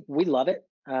 we love it.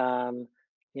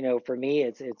 For me,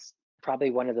 it's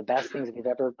probably one of the best things we've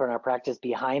ever put in our practice,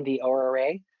 behind the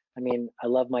ORA. I mean, I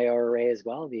love my ORA as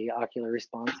well, the ocular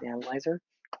response analyzer.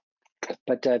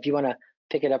 But if you want to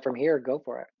pick it up from here, go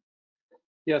for it.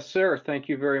 Yes, sir. Thank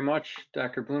you very much,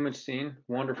 Dr. Bloomenstein.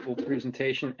 Wonderful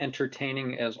presentation,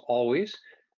 entertaining as always.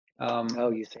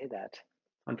 Oh, you say that.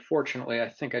 Unfortunately, I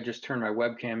think I just turned my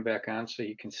webcam back on so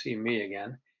you can see me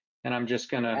again. And I'm just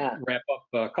going to wrap up.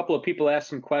 A couple of people asked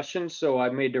some questions, so I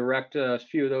may direct a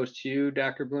few of those to you,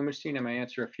 Dr. Bloomenstein. I may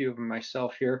answer a few of them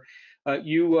myself here.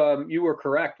 You were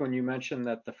correct when you mentioned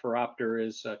that the Phoropter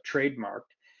is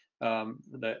trademarked.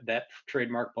 That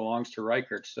trademark belongs to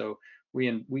Reichert. So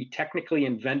we technically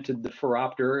invented the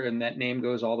Phoropter, and that name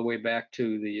goes all the way back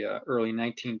to the early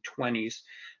 1920s.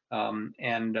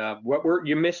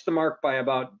 You missed the mark by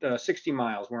about 60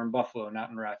 miles. We're in Buffalo,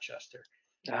 not in Rochester.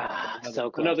 So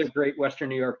close. Another great Western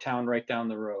New York town right down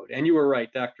the road. And you were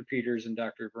right, Dr. Peters and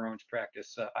Dr. Barone's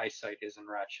practice eyesight is in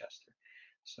Rochester.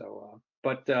 So,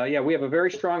 yeah, we have a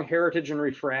very strong heritage in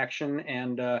refraction,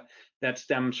 and that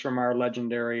stems from our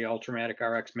legendary Ultramatic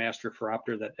RX Master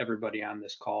Phoropter that everybody on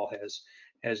this call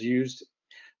has used.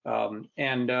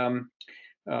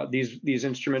 These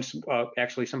instruments,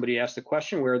 actually somebody asked the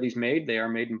question, where are these made? They are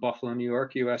made in Buffalo, New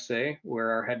York, USA,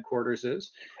 where our headquarters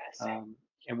is.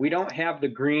 And we don't have the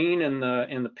green and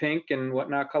the pink and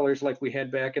whatnot colors like we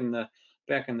had back in the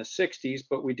 60s,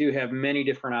 but we do have many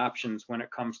different options when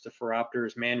it comes to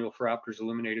phoropters, manual phoropters,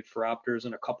 illuminated phoropters,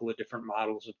 and a couple of different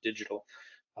models of digital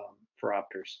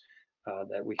phoropters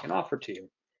that we can offer to you.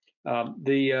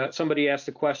 Somebody asked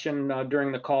the question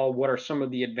during the call, what are some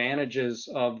of the advantages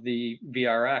of the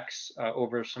VRx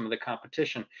over some of the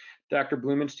competition? Dr.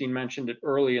 Bloomenstein mentioned it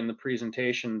early in the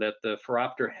presentation that the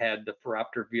Phoroptor head, the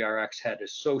Phoroptor VRx head,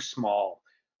 is so small.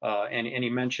 And he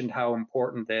mentioned how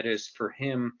important that is for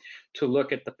him to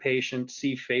look at the patient,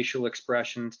 see facial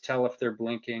expressions, tell if they're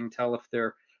blinking, tell if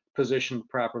they're positioned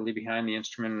properly behind the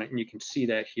instrument. And you can see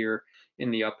that here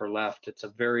in the upper left. It's a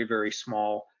very, very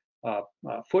small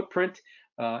footprint,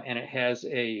 and it has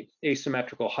a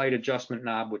asymmetrical height adjustment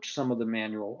knob, which some of the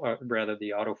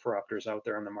the auto phoropters out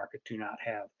there in the market do not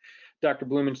have. Dr.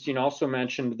 Bloomenstein also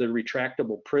mentioned the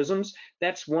retractable prisms.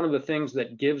 That's one of the things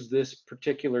that gives this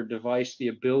particular device the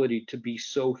ability to be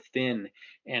so thin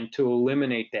and to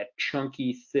eliminate that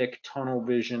chunky, thick tunnel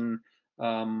vision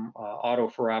auto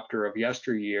phoropter of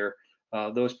yesteryear.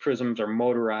 Those prisms are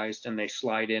motorized and they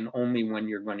slide in only when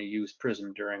you're going to use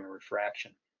prism during a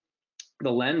refraction. The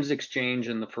lens exchange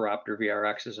in the Phoroptor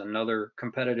VRx is another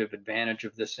competitive advantage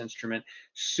of this instrument.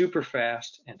 Super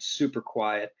fast and super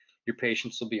quiet. Your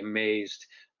patients will be amazed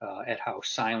at how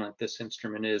silent this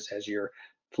instrument is as you're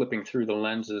flipping through the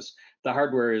lenses. The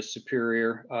hardware is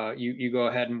superior. You go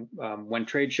ahead and when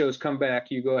trade shows come back,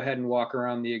 you go ahead and walk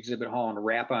around the exhibit hall and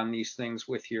rap on these things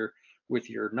with your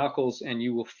knuckles, and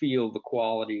you will feel the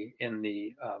quality in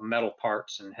the metal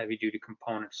parts and heavy-duty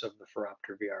components of the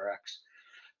Phoroptor VRx.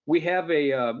 We have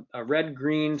a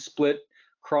red-green split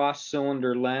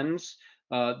cross-cylinder lens.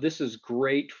 This is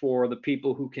great for the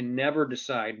people who can never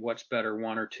decide what's better,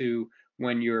 one or two,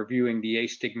 when you're viewing the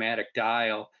astigmatic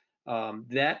dial.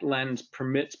 That lens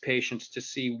permits patients to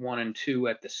see 1 and 2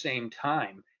 at the same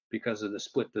time because of the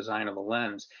split design of the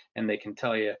lens, and they can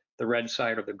tell you the red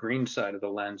side or the green side of the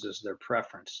lens is their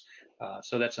preference.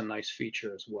 So that's a nice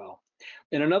feature as well.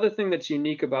 And another thing that's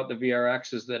unique about the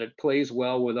VRx is that it plays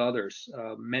well with others.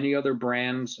 Many other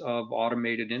brands of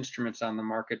automated instruments on the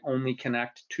market only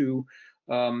connect to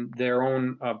their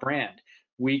own brand.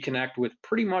 We connect with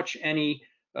pretty much any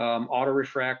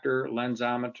autorefractor,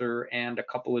 lensometer, and a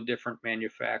couple of different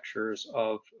manufacturers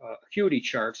of acuity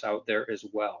charts out there as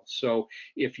well. So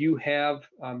if you have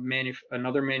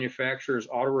another manufacturer's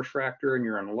autorefractor and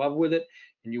you're in love with it,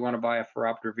 and you want to buy a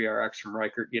Phoroptor VRx from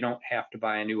Reichert, you don't have to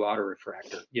buy a new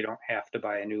autorefractor. You don't have to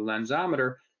buy a new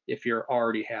lensometer if you're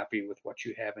already happy with what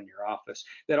you have in your office.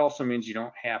 That also means you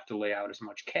don't have to lay out as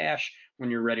much cash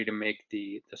when you're ready to make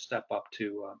the step up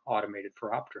to automated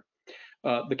Phoropter.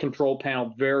 The control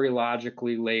panel, very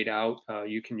logically laid out.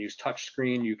 You can use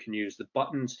touchscreen, you can use the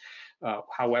buttons,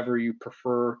 however you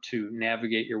prefer to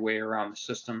navigate your way around the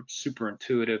system. Super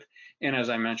intuitive, and as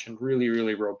I mentioned, really,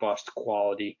 really robust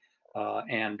quality.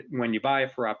 And when you buy a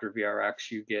Phoroptor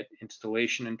VRx, you get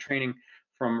installation and training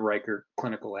from Reichert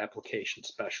clinical application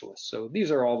specialists. So these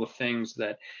are all the things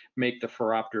that make the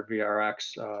Phoroptor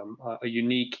VRx a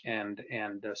unique and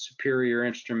a superior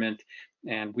instrument.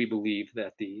 And we believe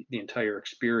that the entire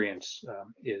experience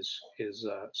is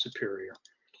superior.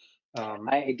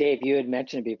 Dave, you had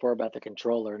mentioned before about the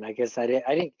controller, and I guess I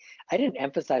didn't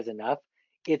emphasize enough.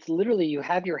 It's literally, you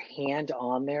have your hand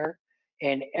on there,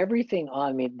 and everything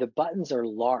on me, the buttons are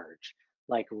large,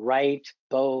 like right,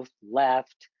 both,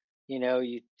 left. You know,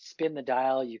 you spin the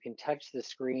dial, you can touch the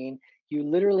screen. You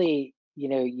literally, you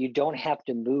know, you don't have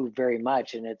to move very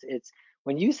much, and it's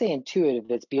when you say intuitive,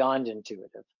 it's beyond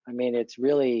intuitive. I mean, it's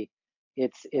really,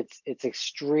 it's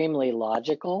extremely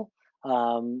logical,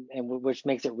 and which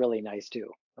makes it really nice too.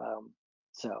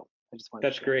 So I just want.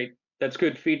 That's great. That's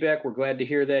good feedback. We're glad to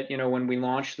hear that. You know, when we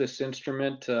launched this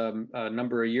instrument a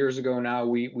number of years ago now,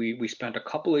 we spent a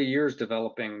couple of years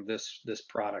developing this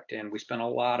product, and we spent a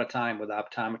lot of time with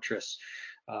optometrists,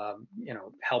 you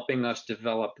know, helping us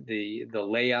develop the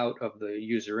layout of the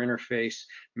user interface,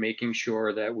 making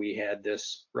sure that we had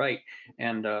this right.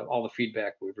 And all the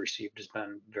feedback we've received has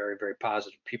been very, very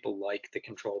positive. People like the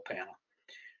control panel.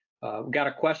 We got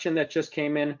a question that just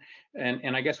came in,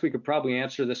 and I guess we could probably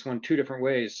answer this one two different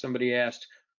ways. Somebody asked,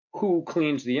 who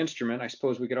cleans the instrument. I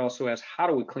suppose we could also ask, how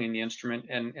do we clean the instrument?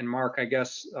 And Mark, I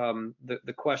guess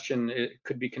the question, it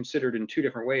could be considered in two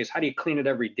different ways. How do you clean it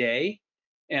every day?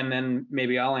 And then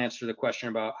maybe I'll answer the question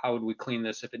about how would we clean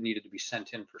this if it needed to be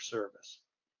sent in for service.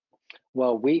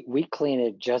 Well, we clean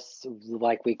it just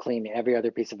like we clean every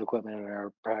other piece of equipment in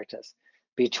our practice.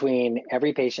 Between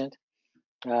every patient,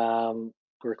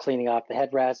 we're cleaning off the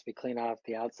headrest, we clean off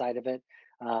the outside of it,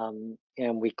 and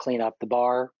we clean up the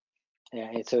bar.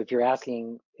 And so if you're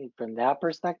asking from that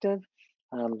perspective,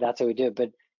 that's how we do it.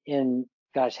 But in,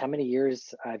 gosh, how many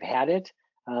years I've had it,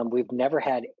 we've never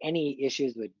had any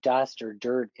issues with dust or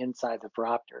dirt inside the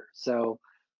Phoroptor. So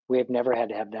we have never had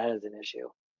to have that as an issue.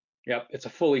 Yep, it's a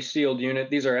fully sealed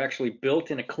unit. These are actually built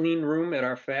in a clean room at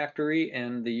our factory,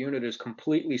 and the unit is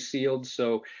completely sealed,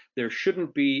 so there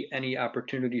shouldn't be any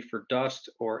opportunity for dust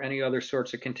or any other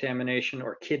sorts of contamination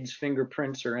or kids'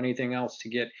 fingerprints or anything else to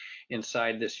get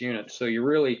inside this unit. So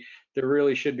there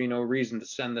really should be no reason to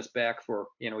send this back for,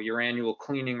 your annual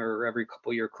cleaning or every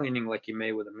couple year cleaning like you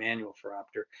may with a manual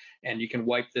Phoroptor. And you can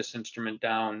wipe this instrument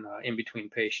down in between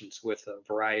patients with a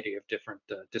variety of different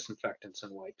disinfectants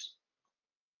and wipes.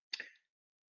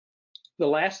 The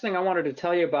last thing I wanted to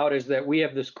tell you about is that we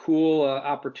have this cool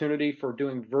opportunity for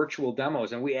doing virtual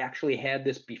demos, and we actually had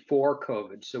this before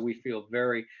COVID, so we feel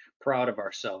very proud of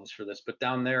ourselves for this. But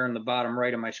down there in the bottom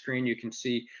right of my screen, you can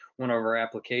see one of our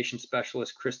application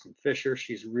specialists, Kristen Fisher.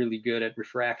 She's really good at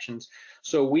refractions.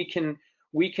 So we can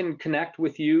connect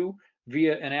with you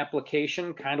via an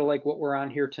application, kind of like what we're on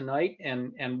here tonight,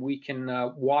 and we can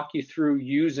walk you through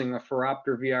using a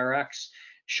Phoroptor VRx,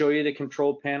 show you the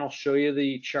control panel, show you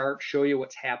the chart, show you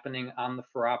what's happening on the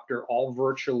Phoroptor, all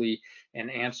virtually, and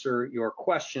answer your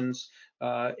questions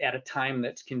at a time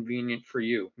that's convenient for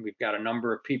you. We've got a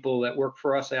number of people that work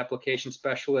for us, application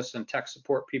specialists and tech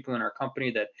support people in our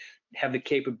company that have the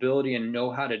capability and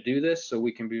know how to do this, so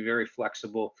we can be very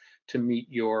flexible to meet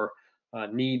your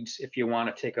needs if you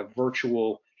want to take a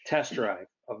virtual test drive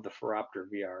of the Phoroptor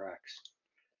VRx.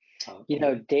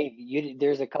 Dave,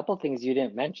 there's a couple things you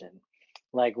didn't mention.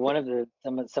 Like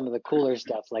some of the cooler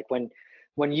stuff, like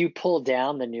when you pull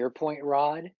down the near point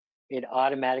rod, it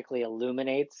automatically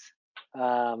illuminates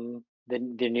the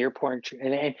near point,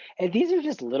 and these are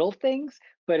just little things,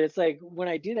 but it's like when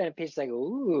I do that, a patient's like,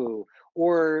 ooh.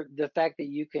 Or the fact that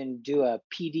you can do a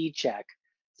PD check.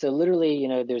 So literally,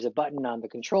 there's a button on the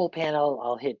control panel.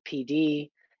 I'll hit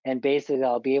PD, and basically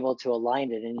I'll be able to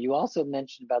align it. And you also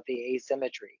mentioned about the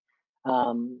asymmetry.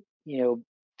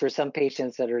 For some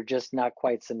patients that are just not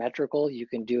quite symmetrical, you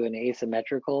can do an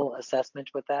asymmetrical assessment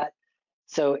with that.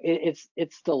 So it's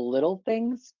the little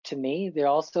things to me. They're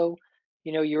also,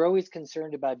 you're always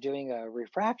concerned about doing a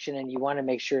refraction, and you want to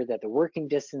make sure that the working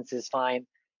distance is fine.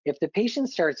 If the patient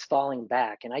starts falling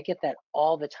back, and I get that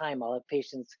all the time, I'll have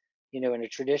patients, in a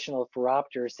traditional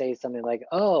Phoroptor say something like,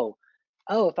 oh,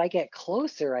 if I get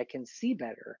closer, I can see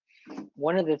better.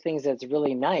 One of the things that's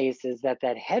really nice is that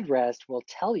headrest will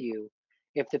tell you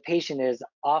if the patient is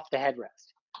off the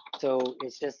headrest. So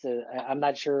it's just I'm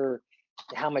not sure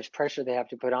how much pressure they have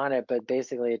to put on it, but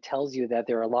basically it tells you that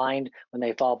they're aligned. When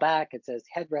they fall back, it says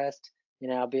headrest,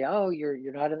 I'll be, oh,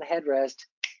 you're not in the headrest,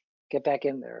 get back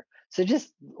in there. So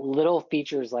just little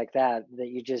features like that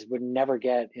you just would never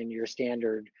get in your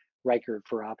standard Reichert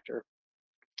Phoroptor.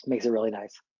 Makes it really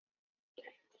nice.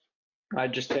 I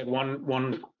just had one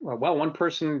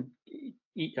person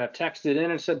texted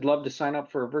in and said, love to sign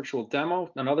up for a virtual demo,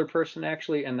 another person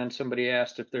actually, and then somebody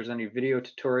asked if there's any video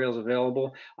tutorials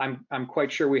available. I'm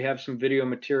quite sure we have some video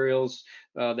materials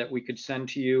that we could send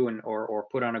to you or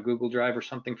put on a Google Drive or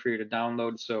something for you to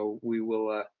download, so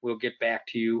we'll get back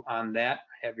to you on that.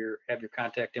 Have your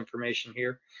contact information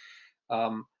here.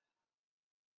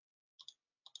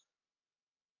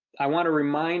 I want to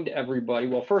remind everybody,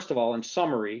 well, first of all, in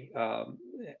summary,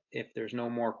 if there's no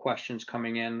more questions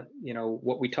coming in,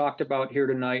 what we talked about here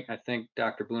tonight, I think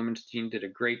Dr. Bloomenstein did a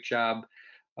great job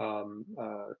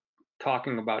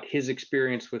talking about his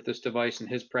experience with this device and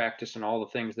his practice and all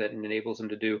the things that it enables him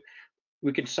to do.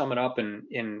 We could sum it up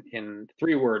in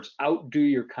 3 words: outdo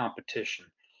your competition.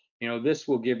 This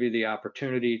will give you the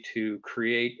opportunity to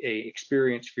create an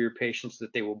experience for your patients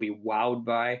that they will be wowed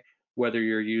by, whether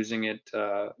you're using it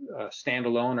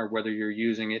standalone or whether you're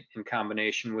using it in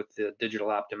combination with the digital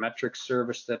optometrics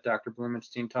service that Dr.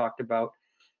 Bloomenstein talked about.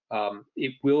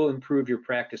 It will improve your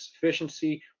practice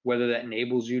efficiency, whether that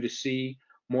enables you to see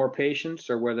more patients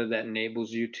or whether that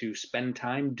enables you to spend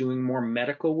time doing more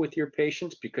medical with your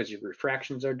patients because your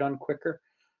refractions are done quicker,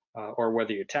 or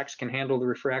whether your techs can handle the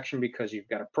refraction because you've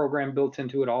got a program built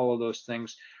into it. All of those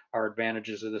things are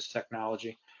advantages of this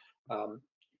technology.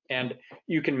 and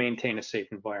you can maintain a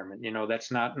safe environment. You know,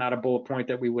 that's not a bullet point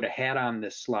that we would have had on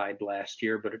this slide last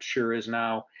year, but it sure is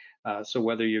now. So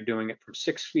whether you're doing it from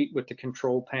 6 feet with the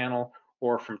control panel,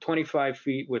 or from 25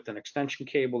 feet with an extension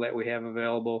cable that we have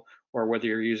available, or whether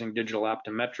you're using digital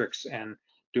optometrics and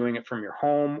doing it from your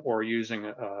home, or using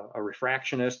a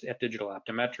refractionist at Digital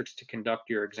Optometrics to conduct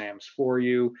your exams for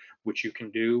you, which you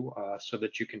can do so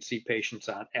that you can see patients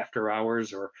on after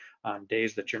hours or on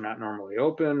days that you're not normally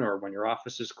open, or when your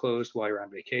office is closed while you're on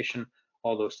vacation.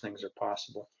 All those things are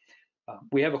possible.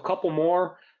 We have a couple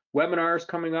more webinars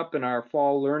coming up in our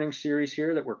fall learning series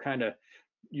here that we're kind of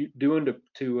doing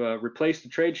to replace the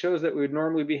trade shows that we would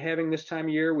normally be having this time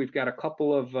of year. We've got a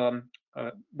couple of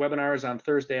webinars on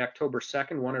Thursday, October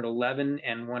 2nd, one at 11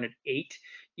 and one at 8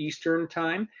 Eastern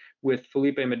time, with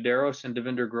Felipe Medeiros and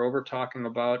Devinder Grover talking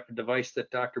about a device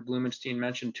that Dr. Bloomenstein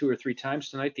mentioned 2 or 3 times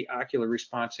tonight, the ocular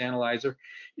response analyzer.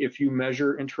 If you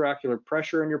measure intraocular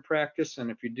pressure in your practice, and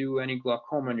if you do any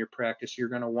glaucoma in your practice, you're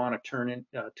going to want to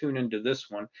tune into this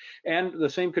one. And the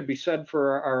same could be said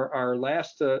for our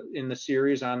last in the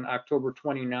series on October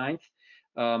 29th.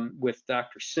 With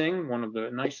Dr. Singh, one of the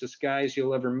nicest guys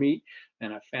you'll ever meet,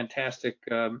 and a fantastic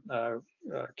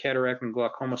cataract and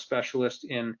glaucoma specialist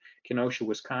in Kenosha,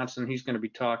 Wisconsin. He's going to be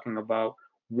talking about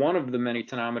one of the many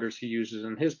tonometers he uses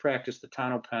in his practice, the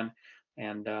TonoPen,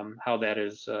 and how that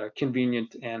is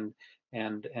convenient and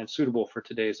suitable for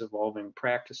today's evolving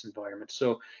practice environment.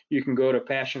 So you can go to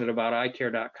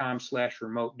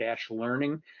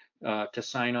passionateabouteyeCare.com/remote-learning to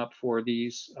sign up for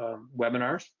these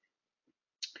webinars.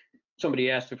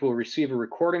 Somebody asked if we'll receive a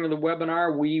recording of the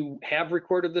webinar. We have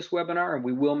recorded this webinar and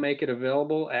we will make it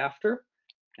available after.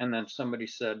 And then somebody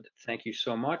said, thank you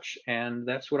so much. And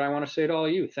that's what I want to say to all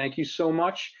of you. Thank you so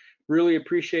much. Really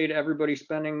appreciate everybody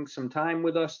spending some time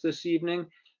with us this evening.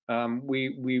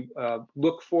 We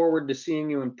look forward to seeing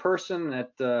you in person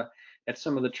at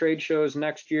some of the trade shows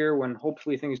next year, when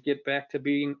hopefully things get back to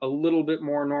being a little bit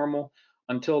more normal.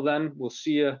 Until then, we'll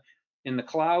see you in the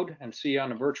cloud and see you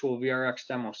on a virtual VRX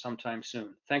demo sometime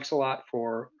soon. Thanks a lot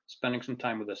for spending some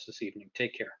time with us this evening.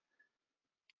 Take care.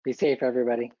 Be safe,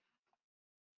 everybody.